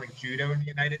 it's kind of like judo in the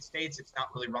United States. It's not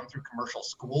really run through commercial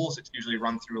schools. It's usually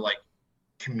run through like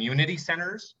community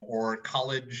centers or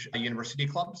college university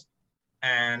clubs.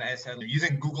 And I said,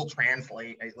 using Google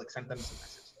Translate, I like sent them some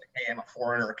messages like, hey, I'm a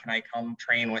foreigner. Can I come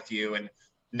train with you? And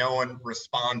no one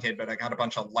responded, but I got a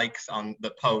bunch of likes on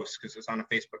the post because it was on a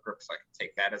Facebook group, so I could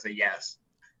take that as a yes.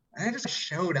 And I just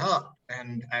showed up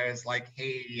and I was like,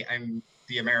 hey, I'm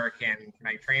the American. Can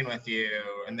I train with you?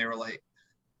 And they were like,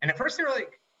 and at first they were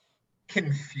like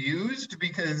confused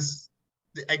because,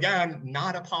 again,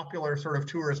 not a popular sort of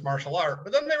tourist martial art,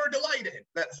 but then they were delighted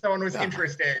that someone was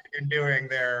interested in doing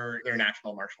their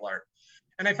national martial art.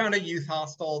 And I found a youth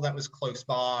hostel that was close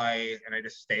by, and I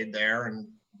just stayed there and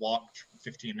walked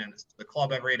 15 minutes to the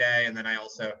club every day. And then I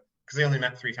also, because I only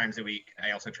met 3 times a week,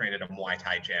 I also trained at a Muay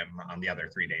Thai gym on the other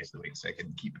 3 days of the week so I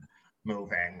could keep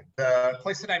moving. The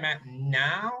place that I'm at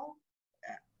now,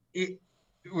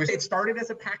 it started as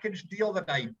a package deal that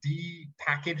I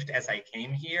de-packaged as I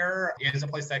came here. It is a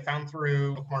place that I found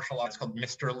through martial arts called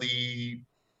Mr. Lee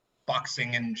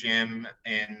Boxing and Gym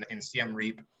in Siem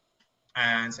Reap.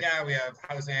 And so, yeah, we have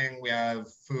housing, we have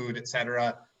food, etc.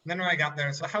 And then when I got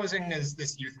there, so housing is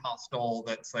this youth hostel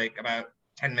that's like about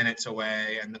 10 minutes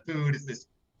away. And the food is this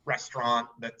restaurant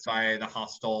that's by the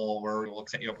hostel where we'll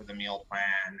set you up with a meal plan.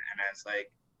 And I was like,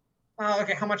 oh,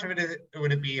 okay, how much of it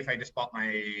would it be if I just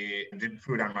did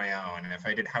food on my own and if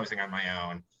I did housing on my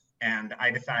own? And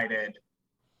I decided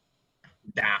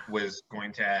that was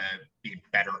going to be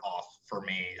better off for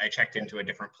me. I checked into a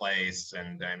different place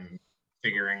and I'm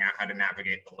figuring out how to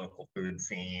navigate the local food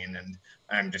scene, and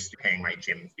I'm just paying my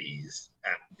gym fees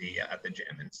at the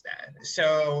gym instead.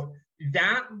 So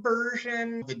that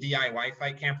version, the DIY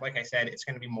fight camp, like I said, it's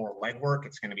going to be more legwork.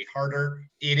 It's going to be harder.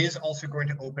 It is also going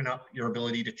to open up your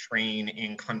ability to train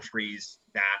in countries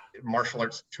that martial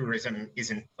arts tourism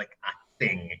isn't like a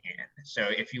thing in. So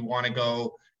if you want to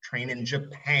go train in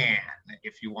Japan,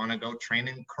 if you want to go train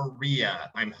in Korea,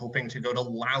 I'm hoping to go to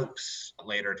Laos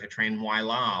later to train Muay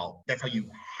Lao. That's how you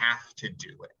have to do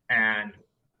it.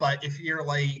 But if you're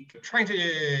like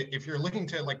if you're looking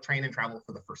to like train and travel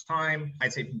for the first time,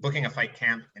 I'd say booking a fight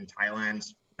camp in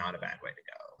Thailand's not a bad way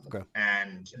to go. Okay.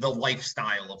 And the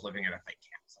lifestyle of living at a fight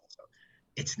camp is also,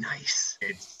 it's nice.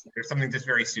 There's something just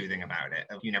very soothing about it.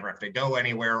 You never have to go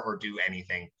anywhere or do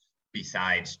anything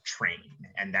besides train.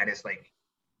 And that is like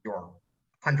your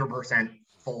 100%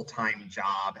 full-time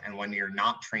job. And when you're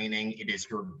not training, it is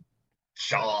your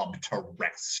job to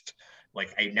rest.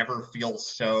 Like, I never feel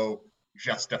so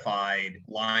justified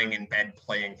lying in bed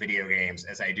playing video games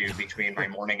as I do between my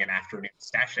morning and afternoon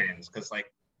sessions, because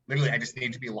like literally I just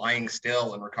need to be lying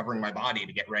still and recovering my body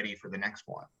to get ready for the next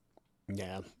one.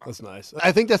 Yeah, that's nice.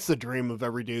 I think that's the dream of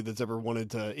every dude that's ever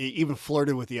wanted to even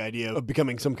flirted with the idea of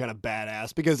becoming some kind of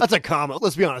badass, because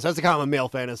let's be honest, that's a common male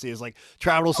fantasy, is like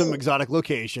travel to some exotic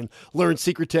location, learn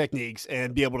secret techniques,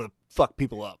 and be able to fuck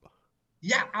people up.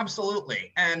 Yeah,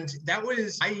 absolutely. And that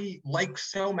was, I like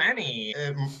so many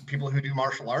people who do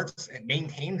martial arts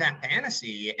maintain that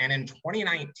fantasy. And in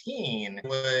 2019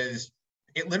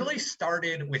 it literally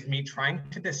started with me trying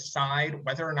to decide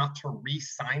whether or not to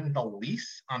re-sign the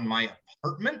lease on my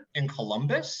apartment in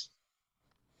Columbus.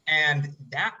 And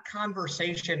that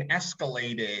conversation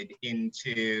escalated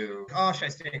into, oh, should I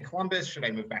stay in Columbus? Should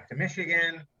I move back to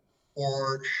Michigan?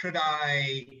 Or should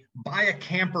I buy a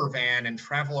camper van and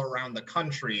travel around the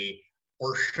country?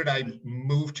 Or should I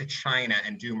move to China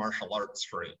and do martial arts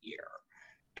for a year?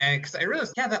 And because I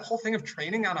realized, yeah, that whole thing of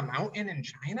training on a mountain in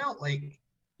China, like,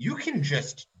 you can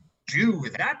just do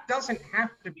that. That doesn't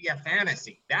have to be a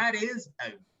fantasy. That is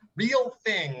a real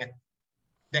thing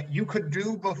that you could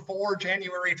do before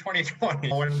January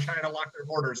 2020 when China locked their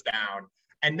borders down.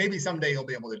 And maybe someday you'll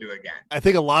be able to do it again. I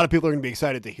think a lot of people are going to be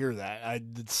excited to hear that.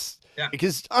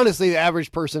 Because honestly, the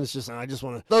average person is just,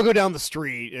 they'll go down the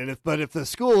street. But if the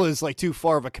school is like too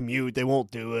far of a commute, they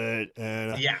won't do it.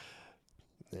 And, yeah.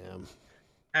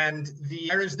 And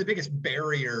there's the biggest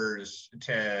barriers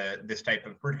to this type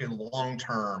of particularly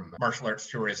long-term martial arts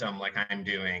tourism like I'm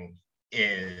doing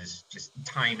is just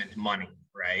time and money,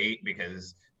 right?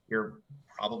 Because you're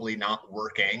probably not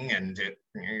working and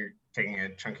you're taking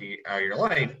a chunky out of your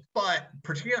life. But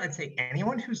particularly, I'd say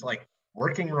anyone who's like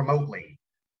working remotely,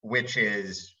 which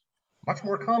is much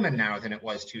more common now than it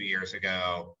was 2 years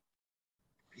ago,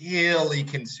 really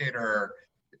consider,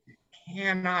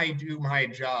 can I do my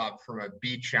job from a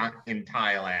beach in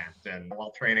Thailand and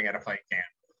while training at a fight camp?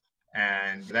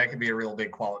 And that could be a real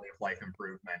big quality of life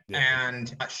improvement. Yeah.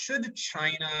 And should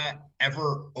China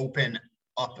ever open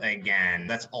up again,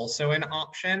 that's also an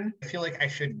option. I feel like I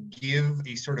should give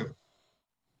the sort of,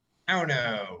 I don't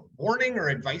know, warning or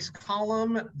advice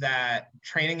column that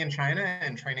training in China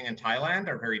and training in Thailand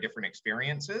are very different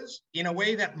experiences in a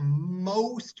way that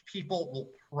most people will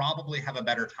probably have a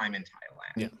better time in Thailand.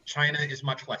 Yeah. China is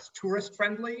much less tourist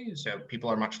friendly, so people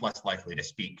are much less likely to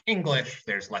speak English.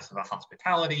 There's less of a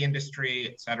hospitality industry,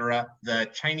 etc. The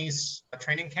Chinese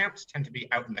training camps tend to be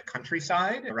out in the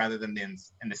countryside rather than in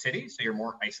the city, so you're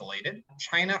more isolated.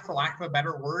 China, for lack of a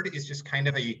better word, is just kind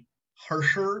of a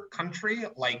harsher country.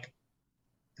 Like,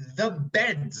 the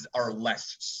beds are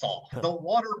less soft. The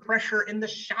water pressure in the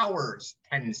showers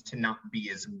tends to not be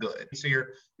as good. So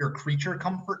your creature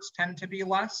comforts tend to be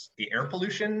less. The air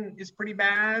pollution is pretty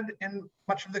bad in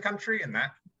much of the country, and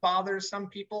that bothers some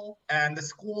people. And the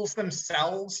schools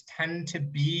themselves tend to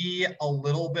be a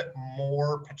little bit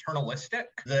more paternalistic.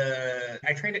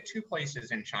 I trained at 2 places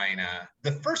in China.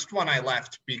 The first one I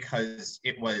left because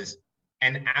it was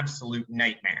an absolute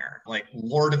nightmare. Like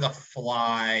Lord of the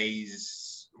Flies,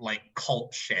 like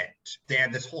cult shit. They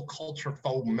had this whole culture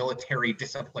faux military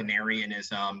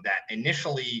disciplinarianism that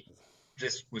initially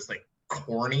just was like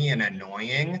corny and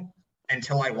annoying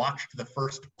until I watched the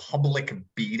first public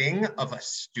beating of a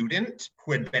student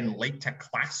who had been late to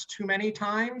class too many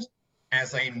times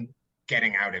as I'm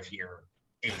getting out of here.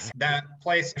 That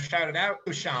place shouted out,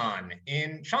 Ushan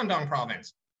in Shandong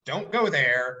province. Don't go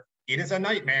there. It is a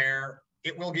nightmare.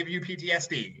 It will give you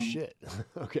PTSD. Shit.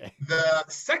 Okay. The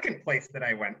second place that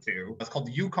I went to was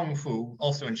called Yukongfu,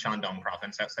 also in Shandong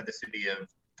province, outside the city of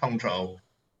Tongzhou.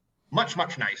 Much,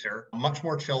 much nicer, much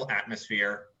more chill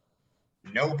atmosphere,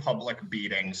 no public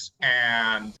beatings,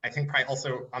 and I think probably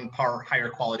also on par higher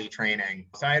quality training.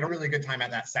 So I had a really good time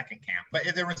at that second camp.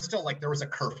 But there was still there was a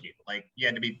curfew. Like you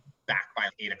had to be back by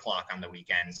 8 o'clock on the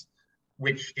weekends,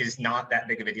 which is not that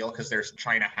big of a deal because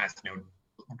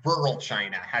rural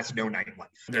China has no nightlife.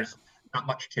 There's not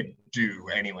much to do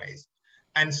anyways.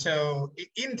 And so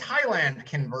in Thailand,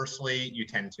 conversely,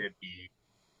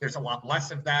 there's a lot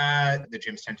less of that. The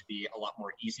gyms tend to be a lot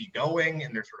more easygoing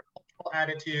in their sort of cultural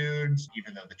attitudes,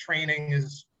 even though the training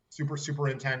is super, super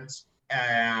intense.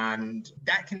 And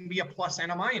that can be a plus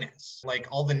and a minus. Like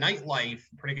all the nightlife,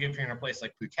 particularly if you're in a place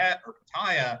like Phuket or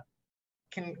Pattaya,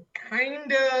 can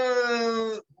kind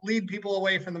of lead people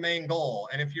away from the main goal.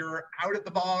 And if you're out at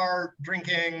the bar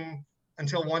drinking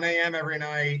until 1 a.m. every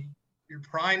night, you're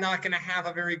probably not going to have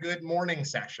a very good morning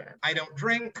session. I don't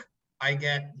drink. I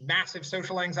get massive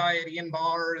social anxiety in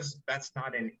bars. That's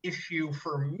not an issue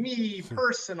for me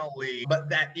personally, but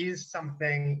that is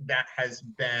something that has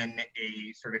been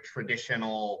a sort of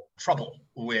traditional trouble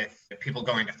with people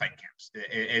going to fight camps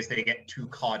as they get too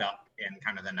caught up in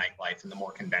kind of the nightlife and the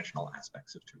more conventional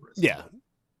aspects of tourism. Yeah.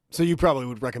 So you probably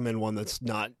would recommend one that's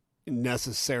not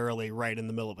necessarily right in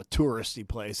the middle of a touristy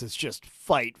place. It's just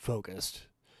fight focused.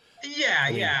 Yeah.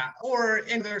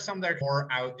 And there's some that are more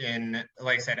out in,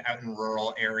 like I said, out in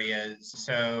rural areas.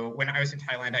 So when I was in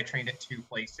Thailand, I trained at 2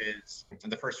 places.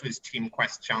 The first was Team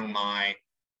Quest Chiang Mai,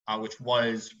 which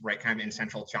was right kind of in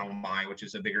central Chiang Mai, which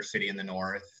is a bigger city in the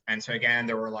north. And so again,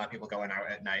 there were a lot of people going out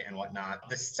at night and whatnot.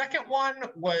 The second one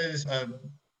was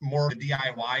more of a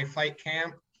DIY fight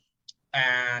camp.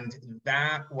 And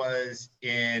that was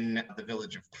in the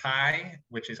village of Thai,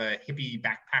 which is a hippie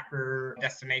backpacker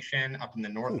destination up in the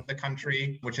north of the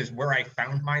country, which is where I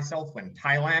found myself when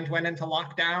Thailand went into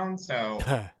lockdown. So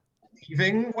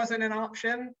leaving wasn't an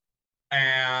option.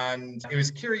 And it was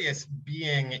curious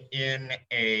being in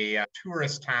a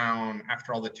tourist town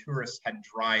after all the tourists had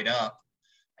dried up.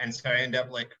 And so I ended up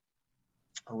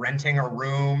renting a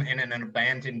room in an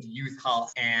abandoned youth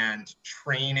house and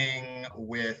training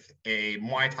with a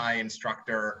Muay Thai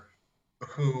instructor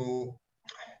who,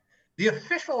 the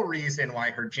official reason why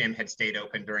her gym had stayed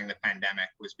open during the pandemic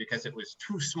was because it was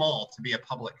too small to be a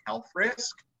public health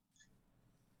risk.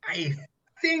 I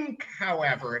think,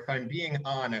 however, if I'm being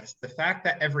honest, the fact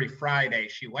that every Friday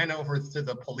she went over to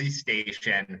the police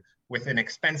station with an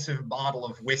expensive bottle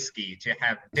of whiskey to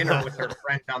have dinner with her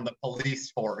friend on the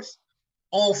police force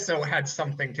also had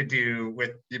something to do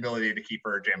with the ability to keep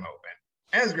her gym open.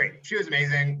 And it was great. She was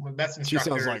amazing. Best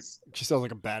instructors. She sounds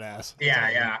like a badass.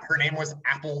 Yeah. Her name was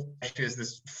Apple. She is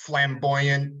this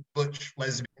flamboyant butch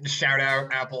lesbian. Shout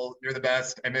out, Apple. You're the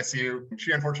best. I miss you.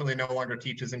 She unfortunately no longer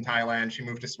teaches in Thailand. She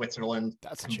moved to Switzerland.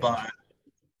 That's a shame.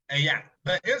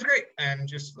 But it was great. And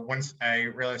just once I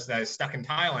realized that I was stuck in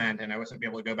Thailand and I wasn't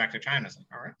able to go back to China, I was like,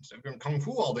 all right, so I'm doing Kung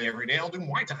Fu all day, every day. I'll do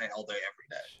Muay Thai all day, every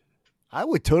day. I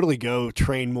would totally go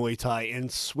train Muay Thai in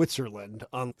Switzerland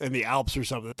in the Alps or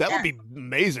something. That would be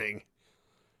amazing.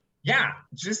 Yeah,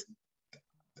 just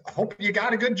hope you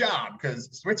got a good job because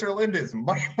Switzerland is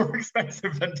much more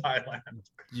expensive than Thailand.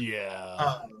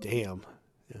 Yeah, damn.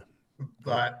 Yeah.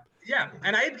 But yeah,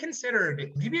 and I had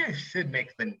considered maybe I should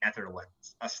make the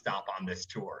Netherlands a stop on this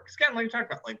tour. Because again, like you talked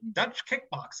about, like Dutch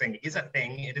kickboxing is a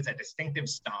thing. It is a distinctive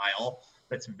style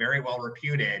that's very well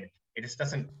reputed. It just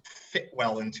doesn't fit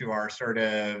well into our sort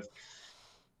of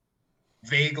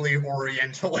vaguely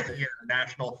oriental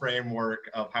national framework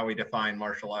of how we define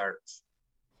martial arts.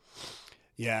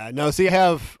 Yeah, no, see, I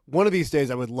have one of these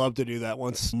days I would love to do that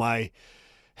once I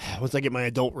get my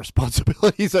adult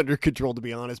responsibilities under control, to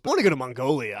be honest. But I want to go to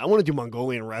Mongolia. I want to do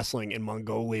Mongolian wrestling in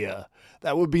Mongolia.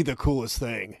 That would be the coolest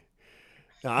thing.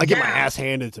 I get my ass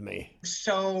handed to me.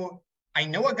 So I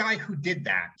know a guy who did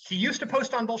that. He used to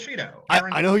post on Bullshido.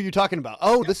 I know who you're talking about.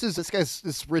 Oh, this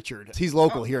is Richard. He's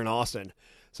local here in Austin.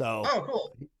 So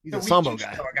cool. He's a Sambo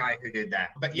guy. Know a guy who did that.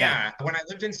 But when I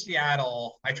lived in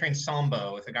Seattle, I trained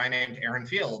Sambo with a guy named Aaron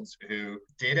Fields, who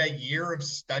did a year of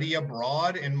study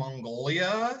abroad in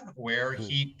Mongolia, where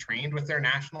he trained with their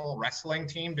national wrestling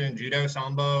team doing judo,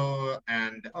 Sambo,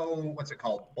 and what's it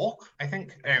called? Bulk, I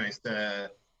think. Anyways,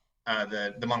 the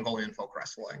Mongolian folk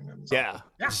wrestling. And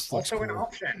so, also cool. An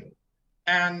option.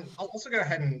 And I'll also go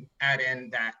ahead and add in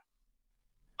that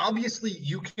obviously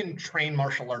you can train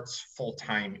martial arts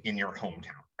full-time in your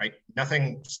hometown, right?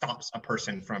 Nothing stops a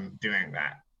person from doing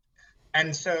that.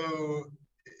 And so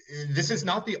this is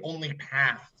not the only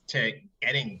path to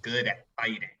getting good at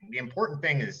fighting. The important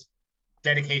thing is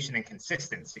dedication and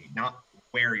consistency, not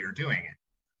where you're doing it.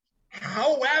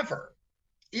 However,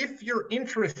 if you're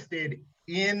interested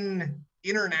in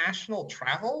international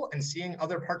travel and seeing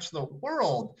other parts of the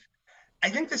world, I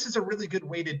think this is a really good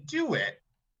way to do it,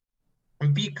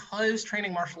 because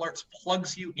training martial arts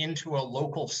plugs you into a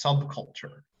local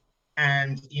subculture,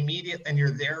 and you're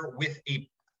there with a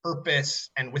purpose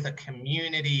and with a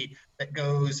community that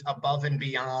goes above and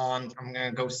beyond. I'm going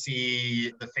to go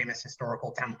see the famous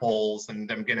historical temples,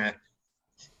 and I'm going to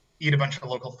eat a bunch of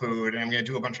local food, and I'm going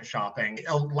to do a bunch of shopping. It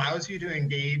allows you to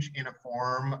engage in a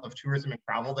form of tourism and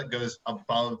travel that goes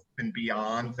above and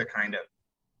beyond the kind of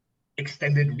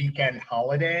extended weekend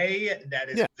holiday that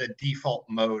is the default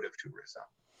mode of tourism.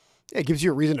 It gives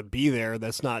you a reason to be there.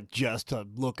 That's not just to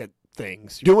look at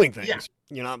things, doing things. Yeah.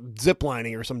 You're not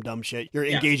ziplining or some dumb shit. You're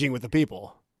engaging with the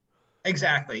people.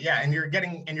 Exactly. Yeah. And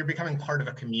you're becoming part of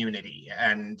a community.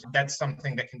 And that's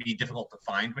something that can be difficult to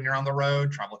find when you're on the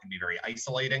road. Travel can be very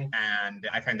isolating. And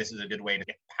I find this is a good way to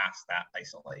get past that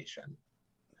isolation.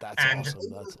 That's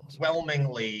awesome.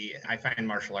 Overwhelmingly, I find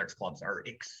martial arts clubs are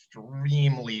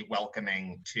extremely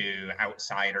welcoming to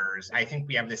outsiders. I think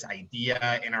we have this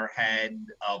idea in our head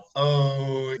of,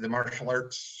 the martial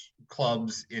arts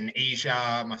clubs in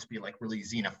Asia must be like really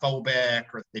xenophobic,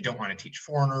 or they don't want to teach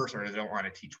foreigners, or they don't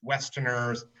want to teach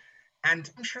Westerners. And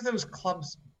I'm sure those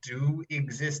clubs do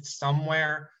exist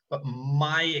somewhere, but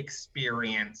my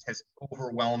experience has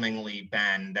overwhelmingly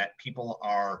been that people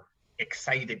are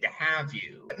excited to have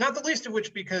you, not the least of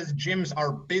which because gyms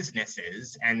are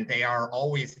businesses and they are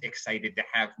always excited to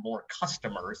have more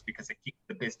customers because it keeps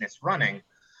the business running.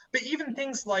 But even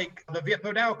things like the Viet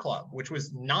Vo Dao Club, which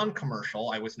was non-commercial,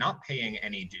 I was not paying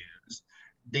any dues.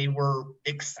 They were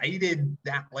excited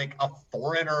that like a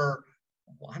foreigner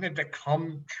wanted to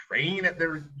come train at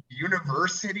their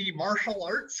university martial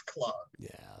arts club.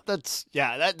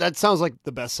 That sounds like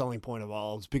the best selling point of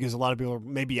all, is because a lot of people are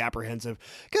maybe apprehensive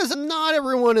because not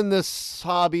everyone in this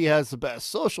hobby has the best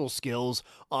social skills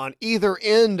on either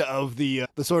end of the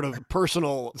sort of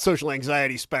personal social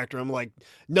anxiety spectrum, like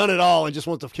none at all and just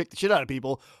wants to kick the shit out of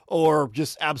people, or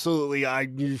just absolutely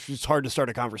it's hard to start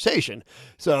a conversation.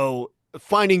 So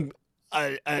finding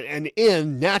an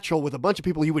in natural with a bunch of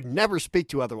people you would never speak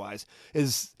to otherwise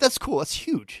that's cool. That's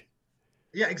huge.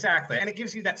 Yeah, exactly. And it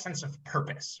gives you that sense of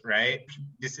purpose, right?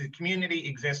 This community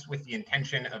exists with the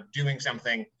intention of doing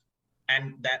something,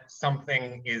 and that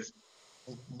something is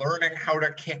learning how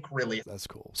to kick really. That's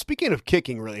cool. Speaking of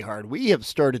kicking really hard, we have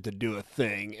started to do a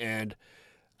thing, and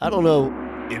I don't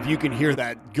know if you can hear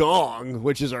that gong,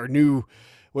 which is our new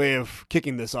way of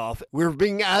kicking this off. We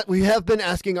have been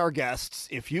asking our guests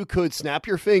if you could snap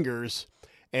your fingers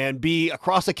and be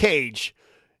across a cage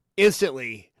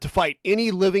instantly to fight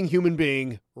any living human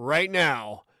being right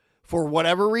now for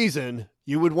whatever reason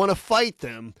you would want to fight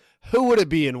them, who would it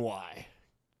be and why?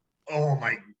 Oh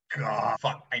my God.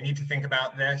 Fuck. I need to think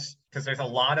about this because there's a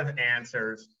lot of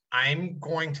answers. I'm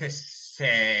going to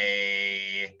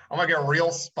say, I'm going to get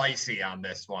real spicy on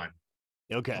this one.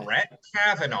 Okay. Brett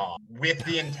Kavanaugh with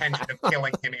the intention of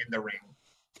killing him in the ring.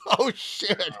 Oh,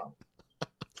 shit.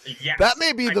 Yes. That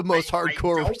may be the most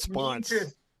hardcore response.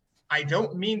 I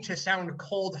don't mean to sound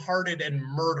cold-hearted and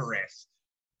murderous,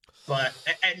 but,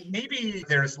 and maybe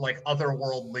there's like other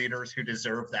world leaders who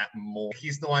deserve that more.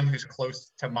 He's the one who's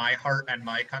close to my heart and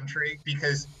my country,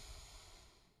 because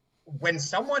when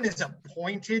someone is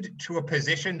appointed to a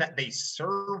position that they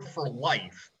serve for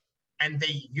life, and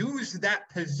they use that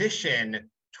position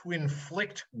to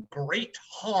inflict great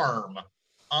harm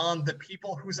on the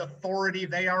people whose authority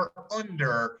they are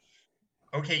under,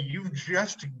 okay, you've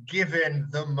just given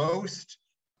the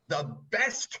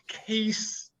best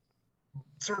case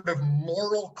sort of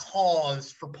moral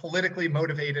cause for politically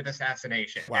motivated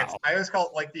assassination. Wow. I always call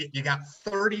it like you got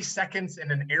 30 seconds in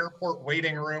an airport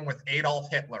waiting room with Adolf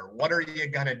Hitler. What are you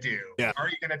going to do? Yeah. Are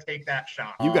you going to take that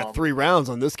shot? You got 3 rounds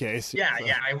on this case. Yeah, so.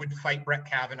 Yeah. I would fight Brett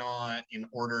Kavanaugh in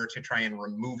order to try and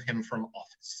remove him from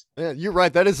office. Yeah, you're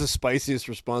right. That is the spiciest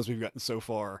response we've gotten so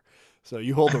far. So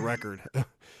you hold the record. I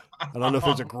don't know if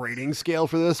there's a grading scale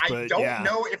for this, but I don't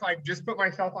know if I've just put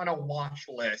myself on a watch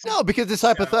list. No, because it's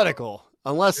hypothetical.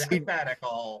 Unless he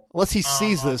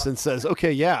sees this and says,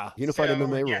 okay, yeah, unified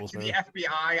MMA rules. To the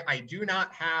FBI, I do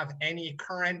not have any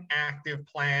current active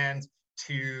plans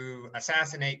to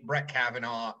assassinate Brett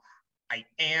Kavanaugh. I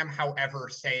am, however,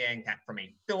 saying that from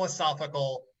a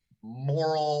philosophical,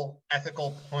 moral,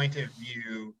 ethical point of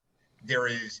view, there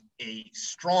is a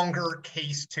stronger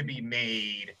case to be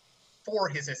made for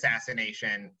his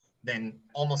assassination than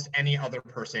almost any other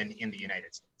person in the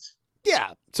United States.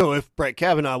 Yeah. So if Brett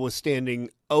Kavanaugh was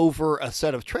standing over a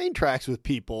set of train tracks with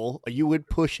people, you would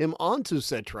push him onto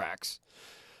said tracks.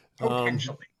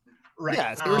 Potentially. Right.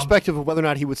 Yeah, irrespective of whether or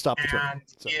not he would stop the train. And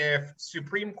if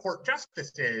Supreme Court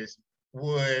justices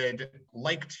would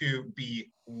like to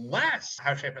be less,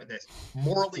 how should I put this,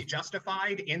 morally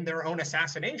justified in their own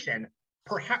assassination,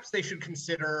 perhaps they should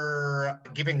consider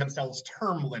giving themselves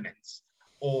term limits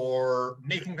or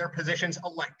making their positions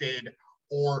elected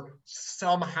or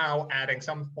somehow adding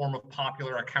some form of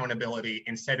popular accountability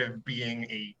instead of being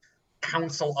a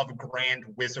council of grand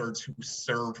wizards who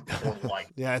serve for life.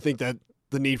 Yeah, I think that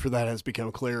the need for that has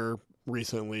become clearer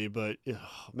recently, but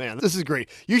man, this is great.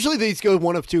 Usually these go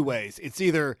one of 2 ways. It's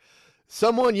either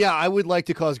someone, I would like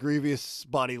to cause grievous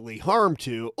bodily harm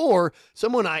to, or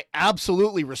someone I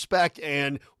absolutely respect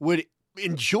and would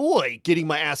enjoy getting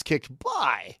my ass kicked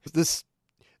by.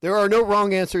 There are no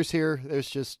wrong answers here. There's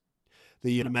just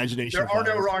the imagination. There are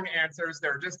no wrong answers.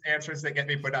 There are just answers that get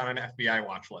me put on an FBI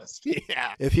watch list.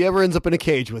 Yeah. If he ever ends up in a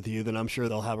cage with you, then I'm sure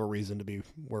they'll have a reason to be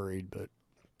worried, but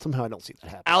somehow I don't see that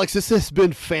happen. Alex, this has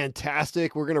been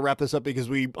fantastic. We're going to wrap this up because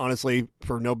we honestly,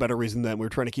 for no better reason than we're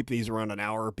trying to keep these around an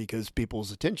hour because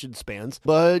people's attention spans.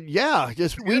 But yeah,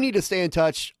 we need to stay in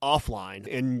touch offline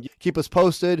and keep us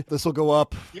posted. This will go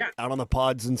up out on the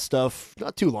pods and stuff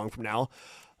not too long from now.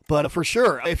 But for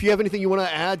sure, if you have anything you want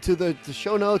to add to the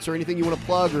show notes or anything you want to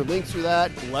plug or links for that,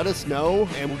 let us know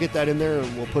and we'll get that in there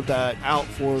and we'll put that out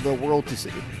for the world to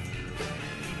see.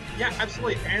 Yeah,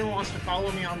 absolutely. If anyone wants to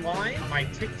follow me online, my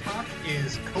TikTok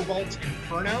is Cobalt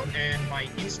Inferno, and my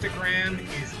Instagram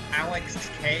is Alyxe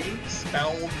Khei,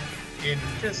 spelled in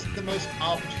just the most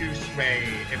obtuse way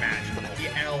imaginable.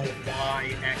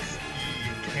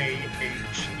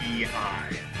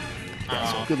 ELYXEKHEI.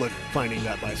 So good luck finding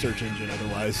that by search engine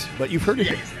otherwise. But you've heard it.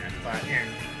 Yeah, but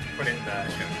put in the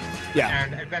show. Yeah.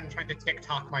 And I've been trying to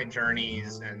TikTok my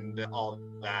journeys and all of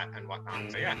that and whatnot.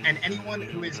 So yeah, and anyone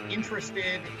who is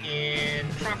interested in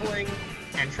traveling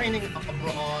and training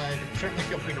abroad, certainly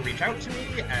feel free to reach out to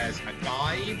me as a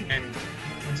guide. And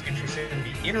who's interested in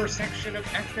the intersection of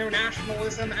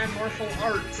ethno-nationalism and martial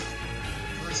arts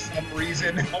for some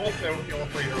reason, also feel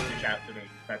free to reach out to me.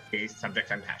 That's a subject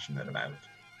I'm passionate about.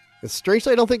 It's strange.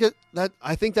 I don't think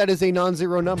I think that is a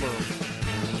non-zero number.